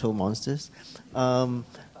immortal monsters.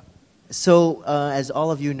 So as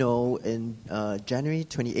all of you know, in January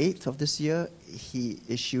 28th of this year, he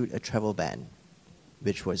issued a travel ban,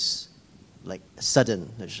 which was like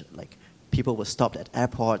sudden. Like people were stopped at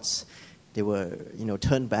airports. They were, you know,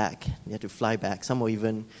 turned back. They had to fly back. Some were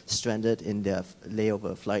even stranded in their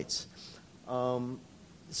layover flights.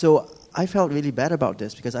 So I felt really bad about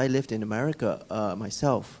this because I lived in America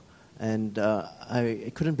myself, and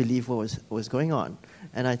I couldn't believe what was going on.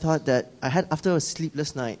 And I thought that after a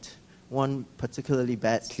sleepless night, one particularly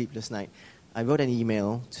bad sleepless night, I wrote an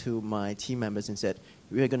email to my team members and said,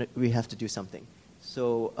 we have to do something.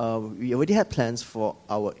 So we already had plans for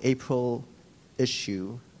our April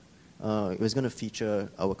issue. It was going to feature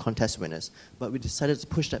our contest winners, but we decided to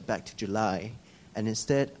push that back to July. And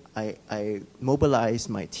instead, I mobilized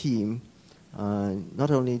my team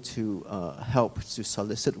not only to help to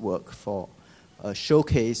solicit work for a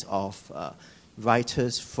showcase of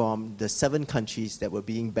writers from the 7 countries that were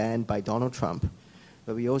being banned by Donald Trump,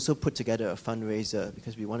 but we also put together a fundraiser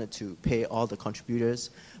because we wanted to pay all the contributors.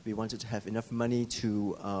 We wanted to have enough money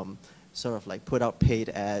to sort of like put out paid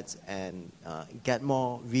ads and get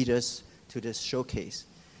more readers to this showcase.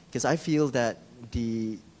 Because I feel that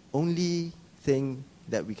the only thing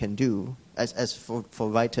that we can do, as for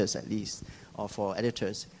writers at least, or for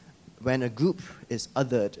editors, when a group is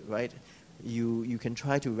othered, right, you can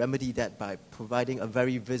try to remedy that by providing a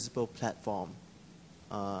very visible platform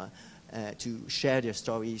to share their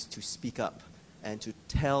stories, to speak up, and to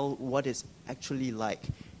tell what it's actually like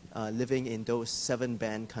living in those 7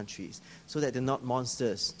 banned countries, so that they're not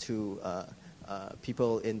monsters to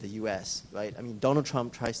people in the U.S., right? I mean, Donald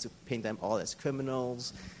Trump tries to paint them all as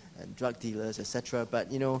criminals and drug dealers, etc.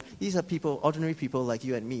 But, you know, these are people, ordinary people like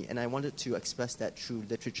you and me, and I wanted to express that through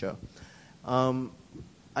literature.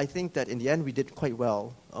 I think that in the end we did quite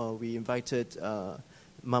well. We invited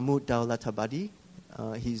Mahmoud Daulatabadi.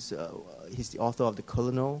 He's the author of The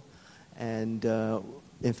Colonel, and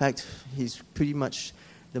in fact, he's pretty much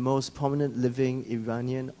the most prominent living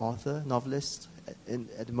Iranian author, novelist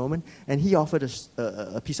at the moment. And he offered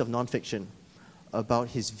a piece of nonfiction about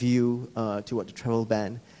his view toward the travel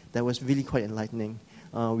ban that was really quite enlightening.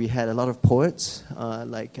 We had a lot of poets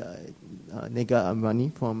like Nega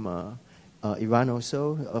Amrani from Iran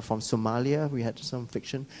also, from Somalia. We had some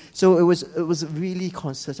fiction. So it was a really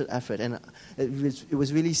concerted effort, and it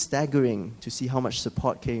was really staggering to see how much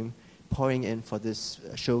support came pouring in for this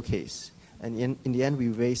showcase. And in the end, we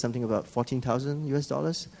raised something about $14,000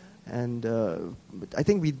 US, and I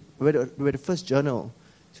think we were the first journal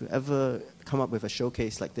to ever come up with a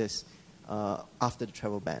showcase like this after the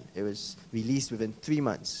travel ban. It was released within 3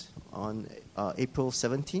 months on April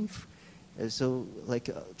 17th. So like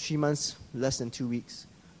 3 months, less than 2 weeks,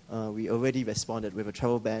 we already responded with a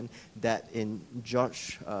travel ban that, in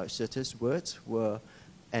George Schurter's words, were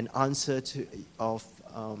an answer of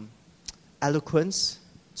eloquence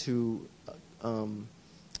to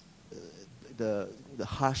the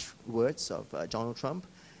harsh words of Donald Trump.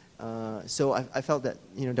 So I felt that,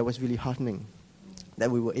 you know, that was really heartening, that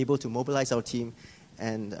we were able to mobilize our team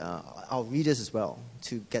and our readers as well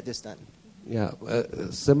to get this done. Yeah,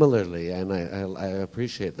 similarly, and I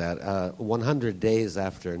appreciate that. 100 days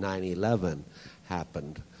after 9/11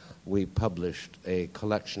 happened, we published a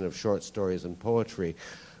collection of short stories and poetry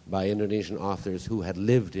by Indonesian authors who had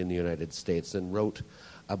lived in the United States and wrote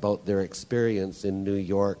about their experience in New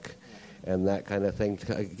York and that kind of thing,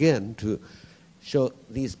 again, to show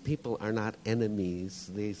these people are not enemies,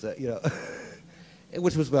 these,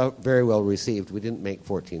 which was very well received. We didn't make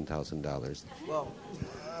 $14,000. Well,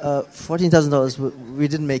 $14,000, we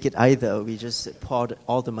didn't make it either. We just poured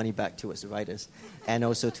all the money back towards the writers and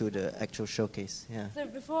also to the actual showcase. Yeah. So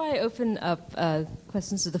before I open up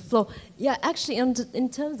questions to the floor, actually, in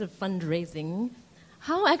terms of fundraising,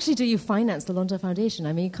 how actually do you finance the Lontar Foundation?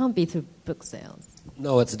 I mean, it can't be through book sales.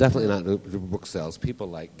 No, it's definitely not through book sales. People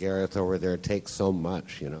like Gareth over there take so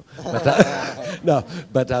much,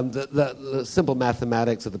 But, the simple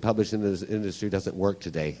mathematics of the publishing industry doesn't work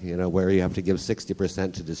today, where you have to give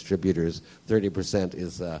 60% to distributors, 30%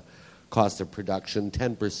 is cost of production,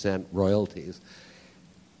 10% royalties,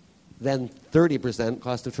 then 30%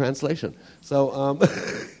 cost of translation. So,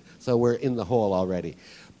 so we're in the hole already.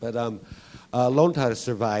 But Lontar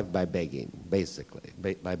survived by begging, basically,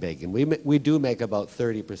 by begging. We do make about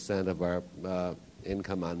 30% of our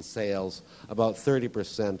income on sales, about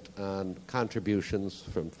 30% on contributions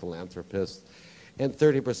from philanthropists, and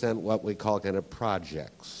 30% what we call kind of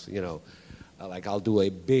projects. Like I'll do a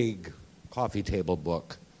big coffee table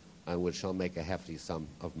book on which I'll make a hefty sum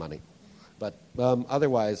of money. But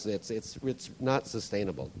otherwise, it's not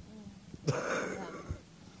sustainable.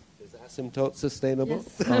 Asymptote sustainable?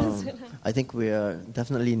 Yes. I think we are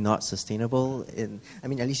definitely not sustainable.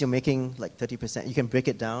 At least you're making like 30%. You can break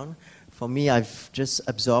it down. For me, I've just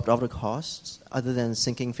absorbed all the costs, other than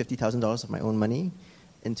sinking $50,000 of my own money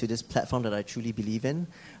into this platform that I truly believe in.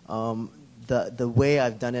 The way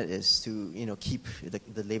I've done it is to keep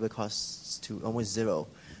the labor costs to almost zero.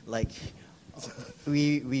 Like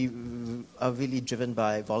we are really driven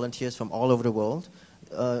by volunteers from all over the world.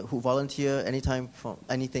 Who volunteer anything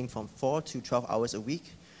from 4 to 12 hours a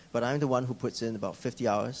week, but I'm the one who puts in about 50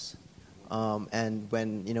 hours. And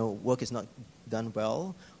when work is not done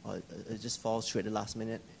well, or it just falls through at the last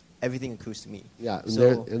minute, everything accrues to me. Yeah,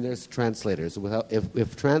 and there's translators.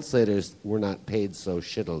 If translators were not paid so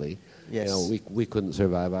shittily, yes, we couldn't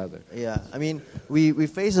survive either. Yeah, we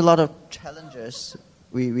face a lot of challenges.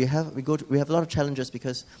 We have a lot of challenges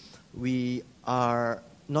because we are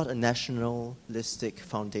not a nationalistic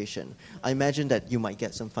foundation. I imagine that you might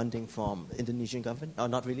get some funding from Indonesian government, or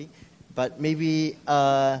not really, but maybe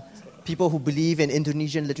people who believe in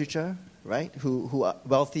Indonesian literature, right? Who are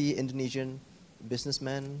wealthy Indonesian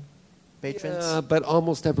businessmen, patrons. Yeah, but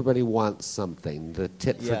almost everybody wants something, the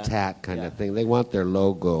tit for tat kind of thing. They want their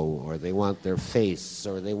logo, or they want their face,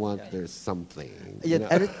 or they want their something.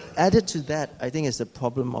 Yeah, added to that, I think is the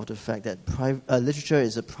problem of the fact that literature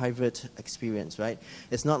is a private experience, right?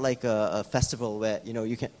 It's not like a festival where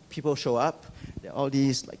people show up. There are all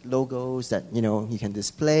these like logos that you can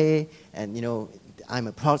display, and I'm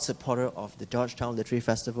a proud supporter of the Georgetown Literary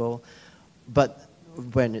Festival, but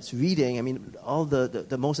when it's reading, all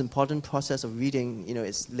the most important process of reading,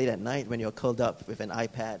 is late at night when you're curled up with an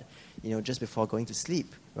iPad, just before going to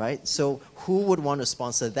sleep, right? So who would want to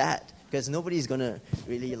sponsor that? Because nobody's going to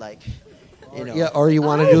really Yeah, or you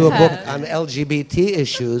want to do a book on LGBT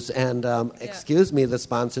issues, and excuse me, the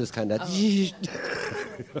sponsor's kind of...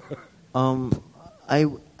 I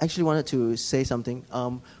actually wanted to say something.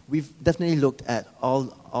 We've definitely looked at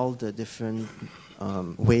all the different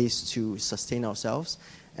ways to sustain ourselves,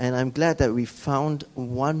 and I'm glad that we found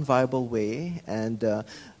one viable way. And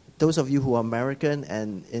those of you who are American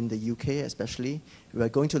and in the UK especially, we are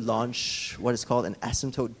going to launch what is called an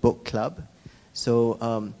Asymptote book club. So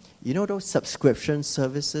those subscription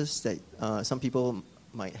services that some people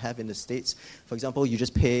might have in the States. For example, you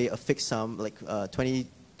just pay a fixed sum, like $20,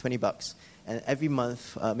 and every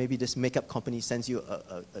month maybe this makeup company sends you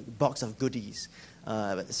a box of goodies.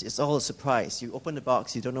 It's all a surprise. You open the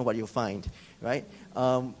box, you don't know what you'll find, right?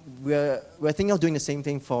 We're thinking of doing the same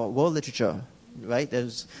thing for world literature, right?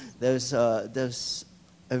 We're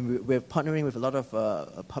partnering with a lot of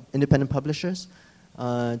independent publishers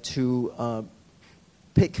to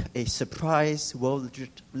pick a surprise world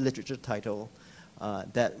literature title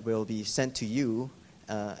that will be sent to you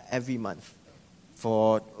every month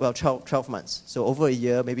for 12 months. So over a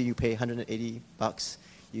year, maybe you pay $180.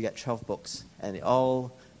 You get 12 books, and they're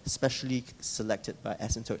all specially selected by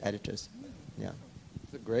Asymptote editors. Yeah,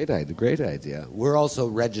 it's a great idea. We're also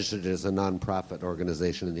registered as a nonprofit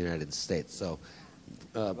organization in the United States, so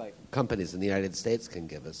companies in the United States can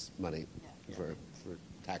give us money for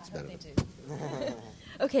tax benefit.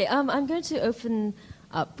 Okay, I'm going to open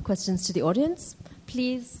up questions to the audience.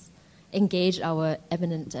 Please engage our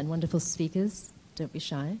eminent and wonderful speakers. Don't be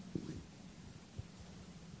shy.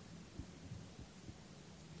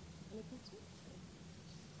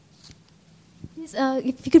 Please,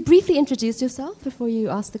 if you could briefly introduce yourself before you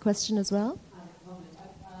ask the question as well.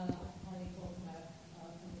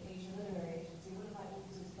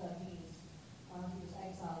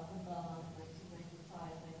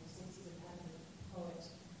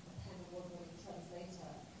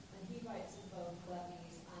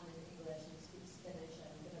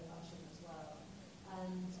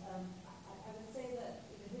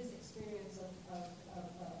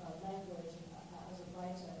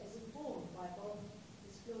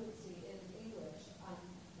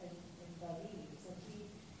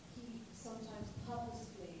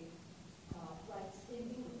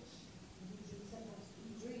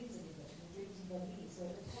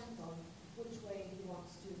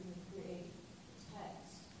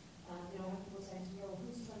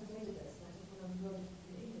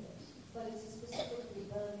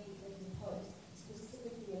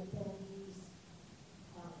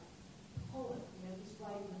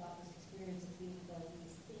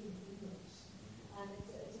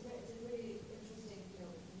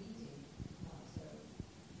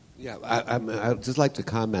 Yeah, I'd just like to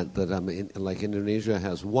comment that like Indonesia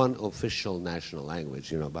has one official national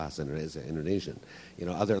language, Bahasa Indonesia, Indonesian.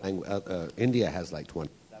 India has like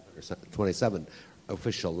 27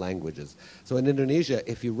 official languages. So in Indonesia,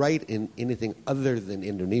 if you write in anything other than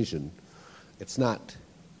Indonesian, it's not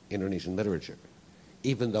Indonesian literature,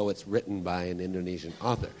 even though it's written by an Indonesian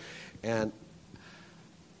author. And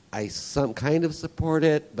I kind of support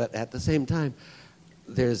it, but at the same time,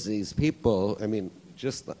 there's these people,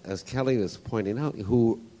 just as Kelly was pointing out,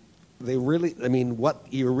 who they really, what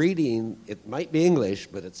you're reading, it might be English,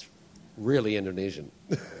 but it's really Indonesian.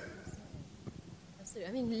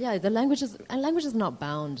 Absolutely. The language is not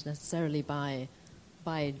bound necessarily by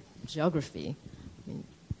geography.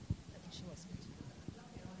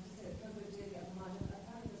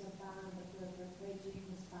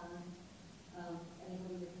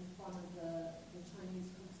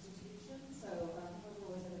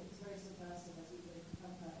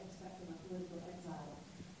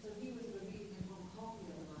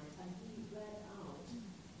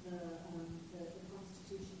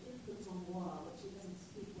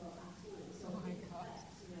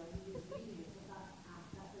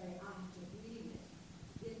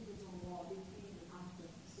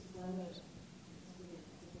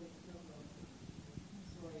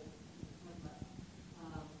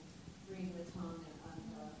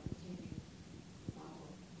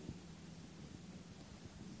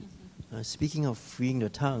 Speaking of freeing the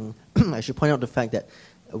tongue, I should point out the fact that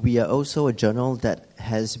we are also a journal that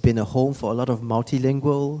has been a home for a lot of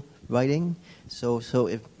multilingual writing. So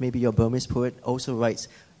if maybe your Burmese poet also writes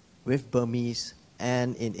with Burmese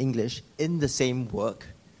and in English in the same work,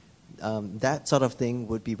 that sort of thing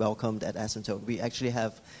would be welcomed at Asymptote.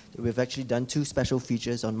 We've actually done 2 special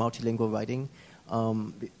features on multilingual writing.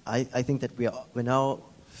 I think that we're now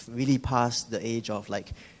really past the age of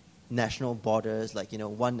like national borders, like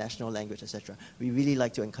one national language, etc. We really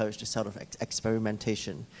like to encourage this sort of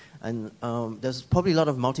experimentation, and there's probably a lot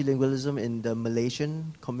of multilingualism in the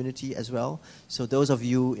Malaysian community as well. So those of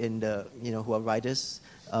you in the who are writers,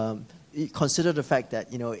 consider the fact that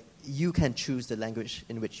you can choose the language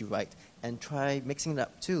in which you write and try mixing it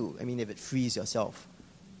up too. If it frees yourself.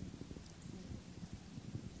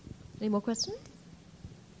 Any more questions?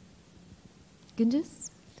 Gunjus?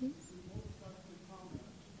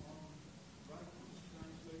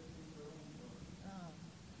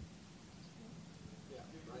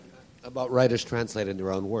 About writers translating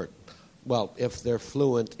their own work. Well, if they're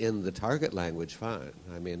fluent in the target language, fine.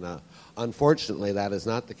 Unfortunately, that is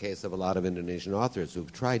not the case of a lot of Indonesian authors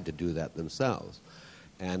who've tried to do that themselves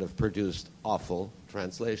and have produced awful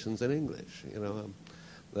translations in English.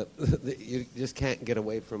 You just can't get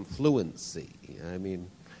away from fluency.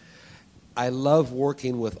 I love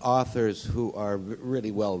working with authors who are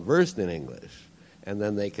really well versed in English, and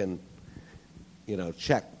then they can,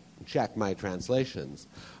 check my translations.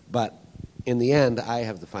 But in the end, I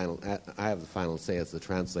have the final say as the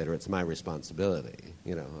translator. It's my responsibility,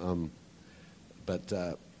 But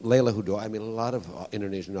Leila Hudo, a lot of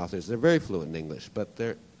Indonesian authors, they're very fluent in English, but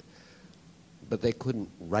they couldn't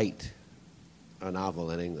write a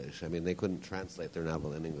novel in English. They couldn't translate their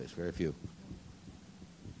novel in English. Very few.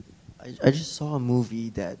 I just saw a movie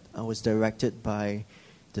that was directed by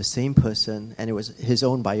the same person, and it was his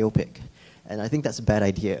own biopic. And I think that's a bad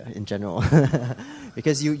idea in general,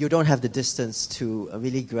 because you don't have the distance to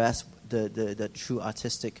really grasp the true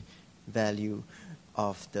artistic value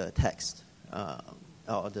of the text,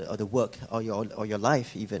 or the work, or your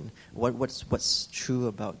life even. What's true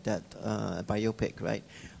about that biopic, right?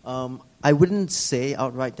 I wouldn't say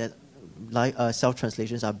outright that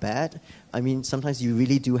self-translations are bad. I mean, sometimes you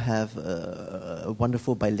really do have a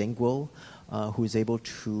wonderful bilingual who is able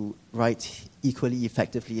to write equally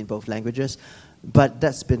effectively in both languages, but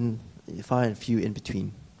that's been far and few in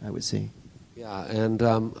between, I would say. Yeah, and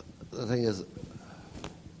the thing is,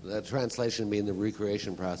 the translation being the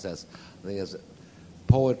recreation process, the thing is,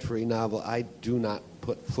 poetry, novel, I do not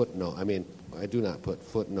put footnotes.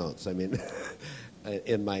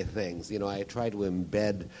 In my things. I try to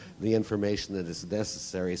embed the information that is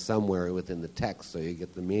necessary somewhere within the text so you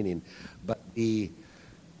get the meaning. But the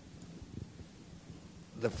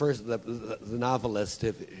novelist,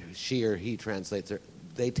 if she or he translates,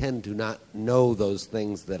 they tend to not know those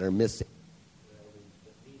things that are missing.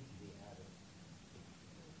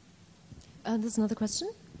 There's another question?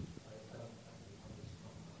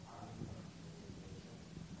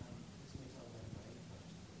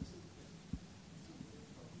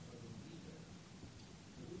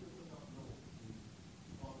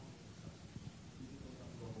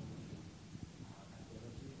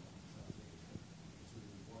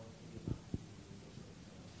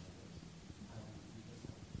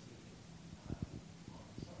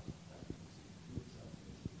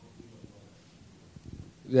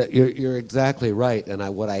 You're exactly right, and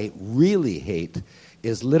what I really hate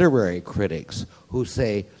is literary critics who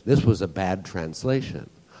say this was a bad translation.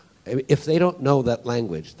 I mean, if they don't know that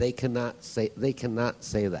language, they cannot say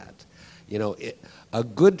that. A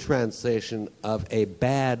good translation of a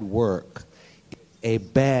bad work,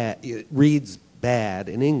 it reads bad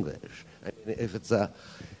in English. I mean, if it's a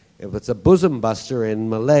bosom buster in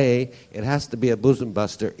Malay, it has to be a bosom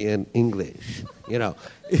buster in English.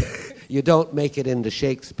 You don't make it into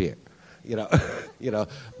Shakespeare,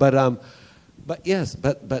 But yes,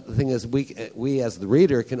 but the thing is, we as the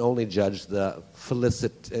reader can only judge the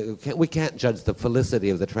we can't judge the felicity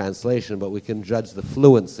of the translation, but we can judge the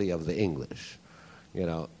fluency of the English,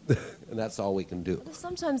 and that's all we can do.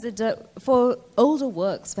 Sometimes for older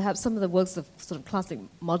works, perhaps some of the works of sort of classic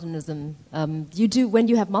modernism, when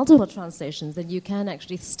you have multiple translations, then you can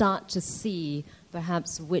actually start to see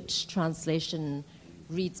perhaps which translation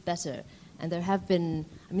reads better. And there have been,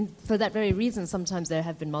 for that very reason, sometimes there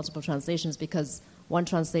have been multiple translations because one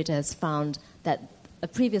translator has found that a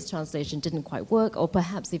previous translation didn't quite work or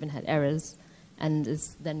perhaps even had errors and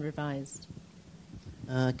is then revised.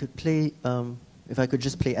 If I could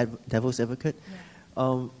just play devil's advocate.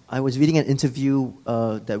 Yeah. I was reading an interview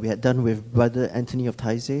that we had done with Brother Anthony of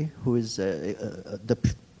Taizé, who is the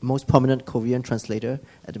most prominent Korean translator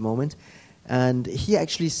at the moment. And he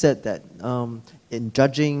actually said that in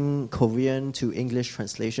judging Korean to English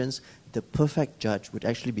translations, the perfect judge would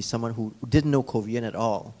actually be someone who didn't know Korean at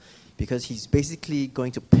all, because he's basically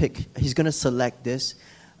going to select this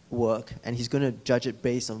work and he's going to judge it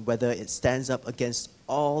based on whether it stands up against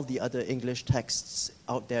all the other English texts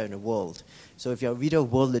out there in the world. So if you're a reader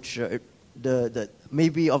of world literature,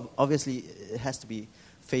 obviously it has to be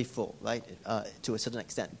faithful, right, to a certain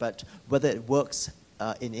extent, but whether it works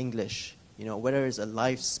in English, whether it's a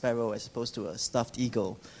live sparrow as opposed to a stuffed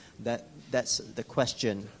eagle, that's the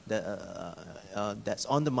question that's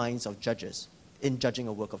on the minds of judges in judging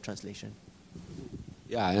a work of translation.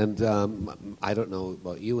 Yeah, and I don't know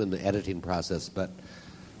about you in the editing process, but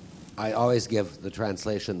I always give the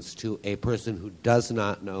translations to a person who does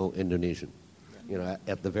not know Indonesian.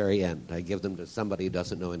 At the very end, I give them to somebody who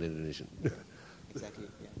doesn't know Indonesian. Exactly.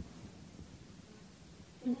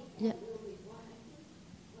 Yeah.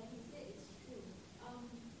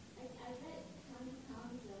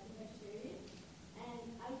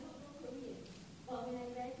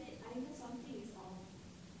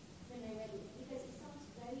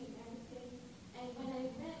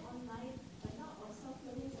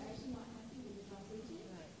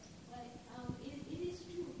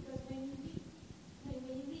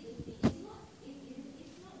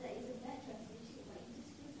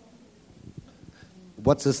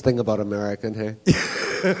 What's this thing about American here?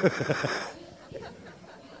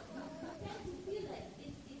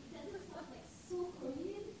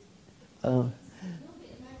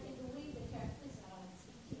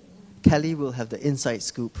 Kelly will have the inside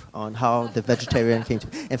scoop on how the vegetarian came to.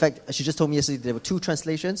 In fact, she just told me yesterday there were 2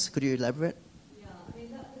 translations. Could you elaborate? Yeah,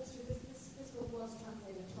 that's true. This book was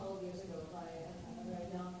translated 12 years ago by a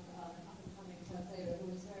very young, up-and-coming translator who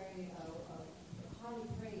was very highly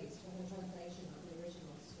praised for her translation of the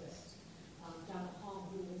original script.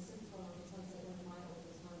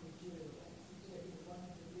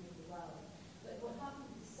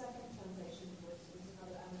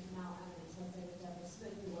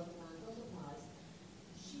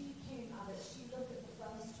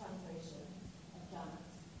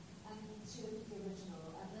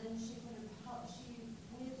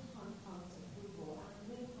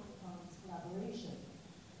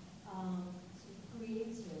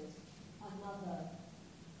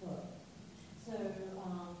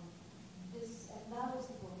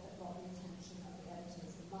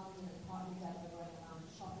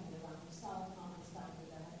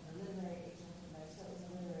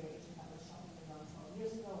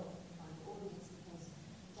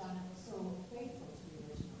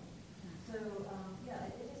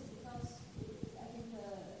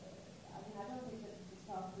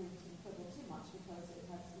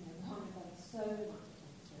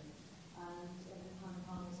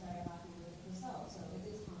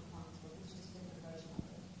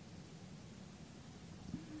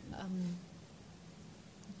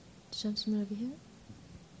 Gentleman over here.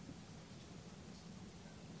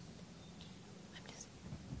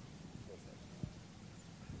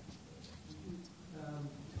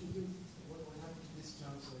 What happened to this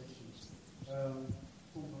translation?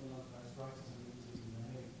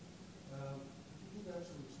 In the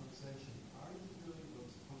actual translation, are you doing what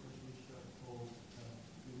Misha called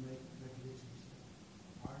you make regulations?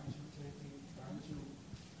 Aren't you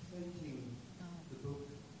thinking the book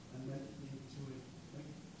and making it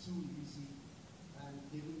too easy and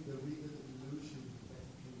giving the reader the illusion that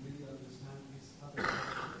you can really understand this other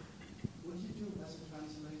language? What do you do as a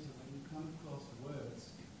translator when you come across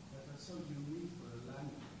words that are so unique for a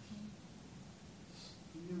language?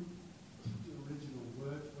 Do you keep the original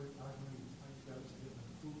word for it? Are you going to give a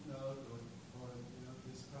footnote or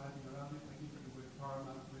describing around it? I give you the word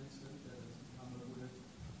paramount, for instance, that has become a word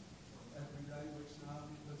of every language now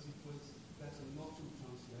because it was better not to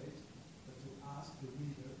translate, but to ask the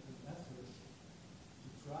reader an effort to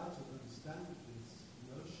try to understand this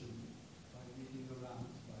notion by reading around,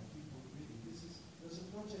 by people reading. There's a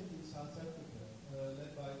project in South Africa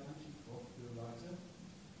led by Asymptote, the writer,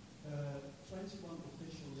 21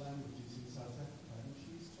 official languages in South Africa, and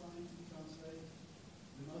she's trying to translate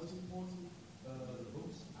the most important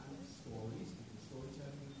books and stories, because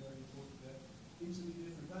storytelling is very important there, into the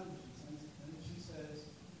different languages. And she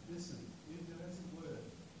says, listen, if there is a word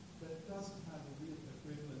that doesn't have a real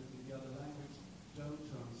equivalent in the other language, don't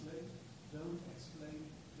translate, don't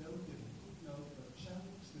explain, don't give a footnote, but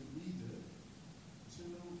challenge the reader to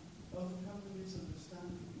overcome the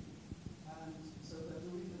misunderstanding, and so that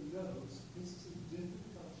the reader knows this is a different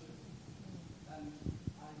culture, and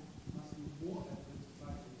I must do more effort to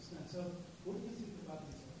try to understand. So, what do you think about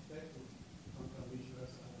this effect of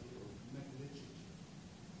Misha's idea of make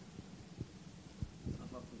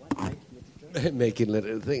literature? Making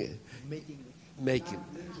literature. Making.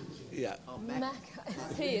 Yeah.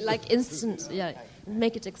 I see, like instant, yeah,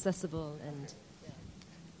 make it accessible and.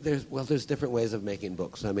 There's different ways of making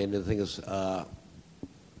books. I mean, the thing is,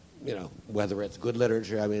 whether it's good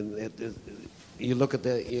literature. I mean, you look at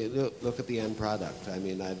the end product. I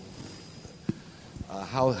mean,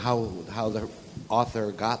 how the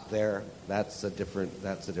author got there. That's a different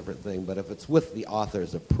thing. But if it's with the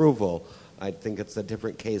author's approval, I think it's a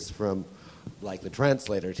different case from, like, the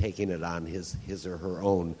translator taking it on his or her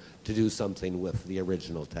own to do something with the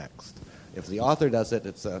original text. If the author does it,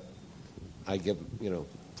 I give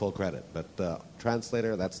full credit. But the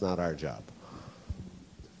translator, that's not our job.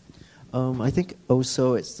 I think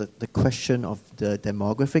also it's the question of the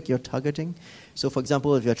demographic you're targeting. So, for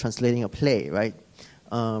example, if you're translating a play, right?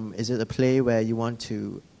 Is it a play where you want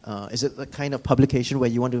to? Is it the kind of publication where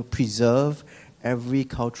you want to preserve every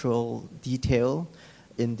cultural detail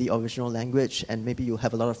in the original language, and maybe you'll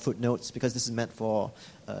have a lot of footnotes because this is meant for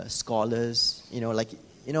scholars.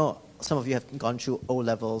 Some of you have gone through O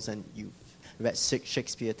levels and you've read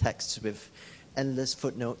Shakespeare texts with endless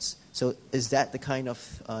footnotes. So is that the kind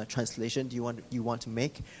of translation you want to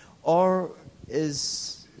make, or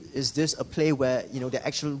is this a play where they're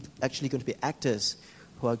actually going to be actors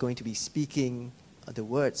who are going to be speaking the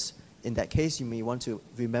words? In that case, you may want to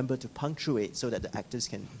remember to punctuate so that the actors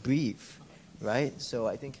can breathe, right? So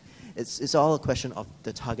I think it's all a question of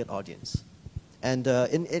the target audience. And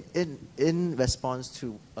in response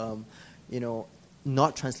to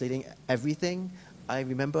not translating everything, I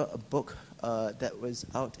remember a book that was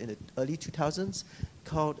out in the early 2000s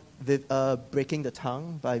called Breaking the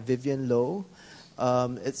Tongue by Vivian Low.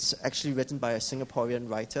 It's actually written by a Singaporean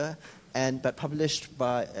writer, but published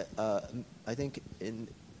by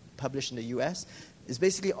published in the US. It's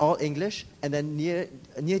basically all English, and then near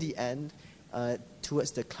the end,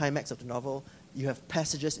 towards the climax of the novel, you have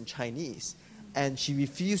passages in Chinese, and she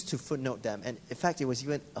refused to footnote them. And in fact, it was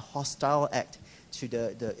even a hostile act to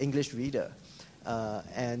the English reader.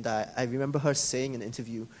 And I remember her saying in an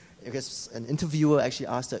interview, because an interviewer actually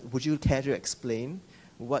asked her, would you care to explain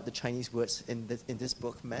what the Chinese words in this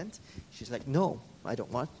book meant? She's like, no, I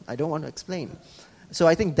don't want to explain. So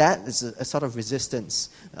I think that is a sort of resistance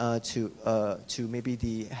to maybe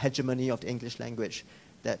the hegemony of the English language,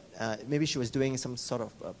 that maybe she was doing some sort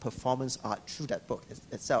of performance art through that book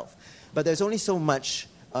itself. But there's only so much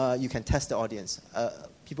you can test the audience.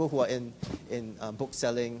 People who are in book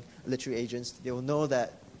selling, literary agents, they will know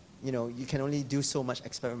that you can only do so much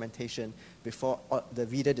experimentation before the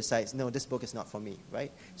reader decides, no, this book is not for me,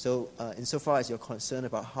 right? So insofar as you're concerned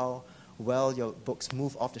about how well your books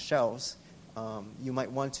move off the shelves, you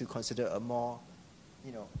might want to consider a more,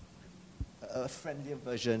 a friendlier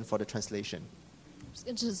version for the translation.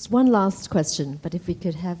 Just one last question, but if we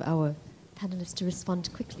could have our panelists to respond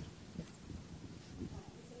quickly. Yes.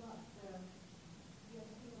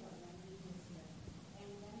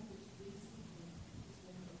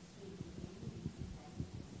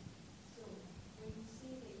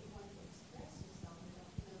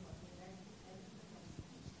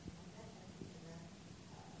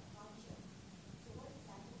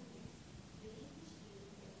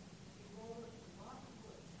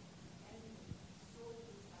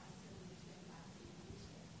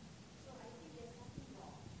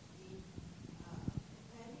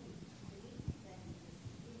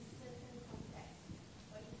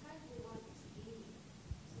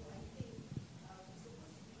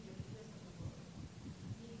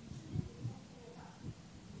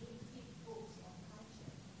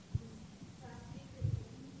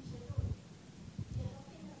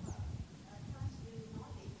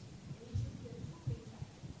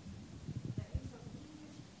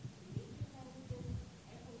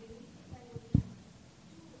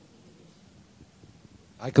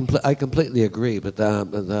 I completely agree, but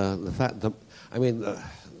the fact,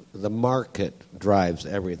 the market drives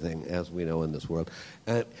everything, as we know in this world.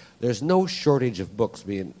 There's no shortage of books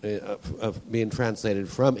being translated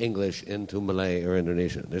from English into Malay or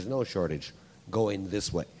Indonesian. There's no shortage going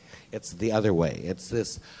this way. It's the other way. It's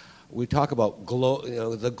this. We talk about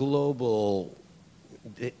the global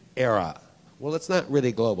era. Well, it's not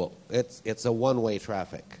really global. It's a one-way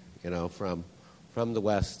traffic, from the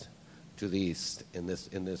west to the east in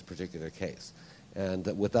this particular case, and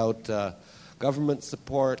without government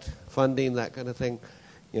support, funding, that kind of thing,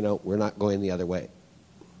 we're not going the other way.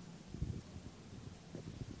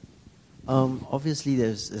 Obviously,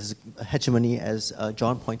 there's a hegemony, as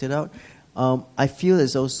John pointed out. I feel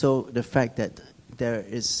there's also the fact that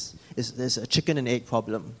there's a chicken and egg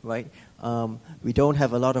problem, right? We don't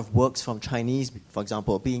have a lot of works from Chinese, for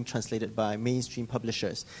example, being translated by mainstream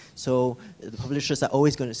publishers. So the publishers are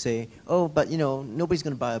always going to say, oh, but nobody's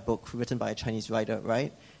going to buy a book written by a Chinese writer,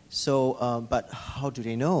 right? So, but how do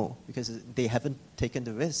they know? Because they haven't taken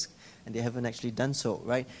the risk, and they haven't actually done so,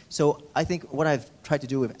 right? So I think what I've tried to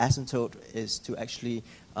do with Asymptote is to actually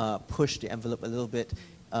push the envelope a little bit.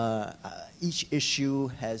 Each issue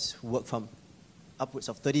has worked from upwards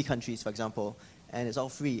of 30 countries, for example, and it's all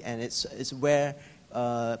free. And it's where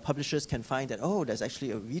publishers can find that, oh, there's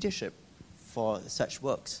actually a readership for such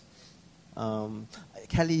works.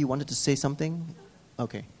 Kelly, you wanted to say something?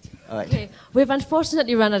 Okay. All right. Okay. We've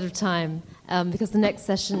unfortunately run out of time because the next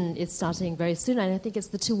session is starting very soon, and I think it's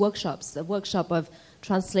the two workshops, a workshop of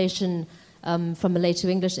translation from Malay to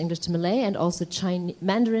English, English to Malay, and also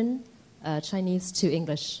Mandarin, Chinese to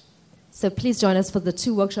English. So please join us for the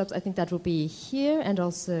two workshops. I think that will be here and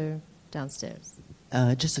also downstairs.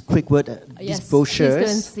 Just a quick word. Yes, these brochures, please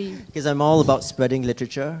go and see. because I'm all about spreading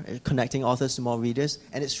literature, connecting authors to more readers,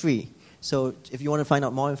 and it's free. So if you want to find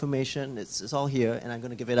out more information, it's all here, and I'm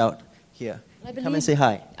going to give it out here. Come and say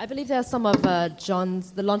hi. I believe there are some of the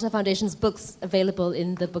Lontar Foundation's books available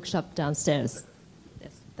in the bookshop downstairs.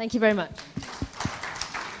 Yes. Thank you very much.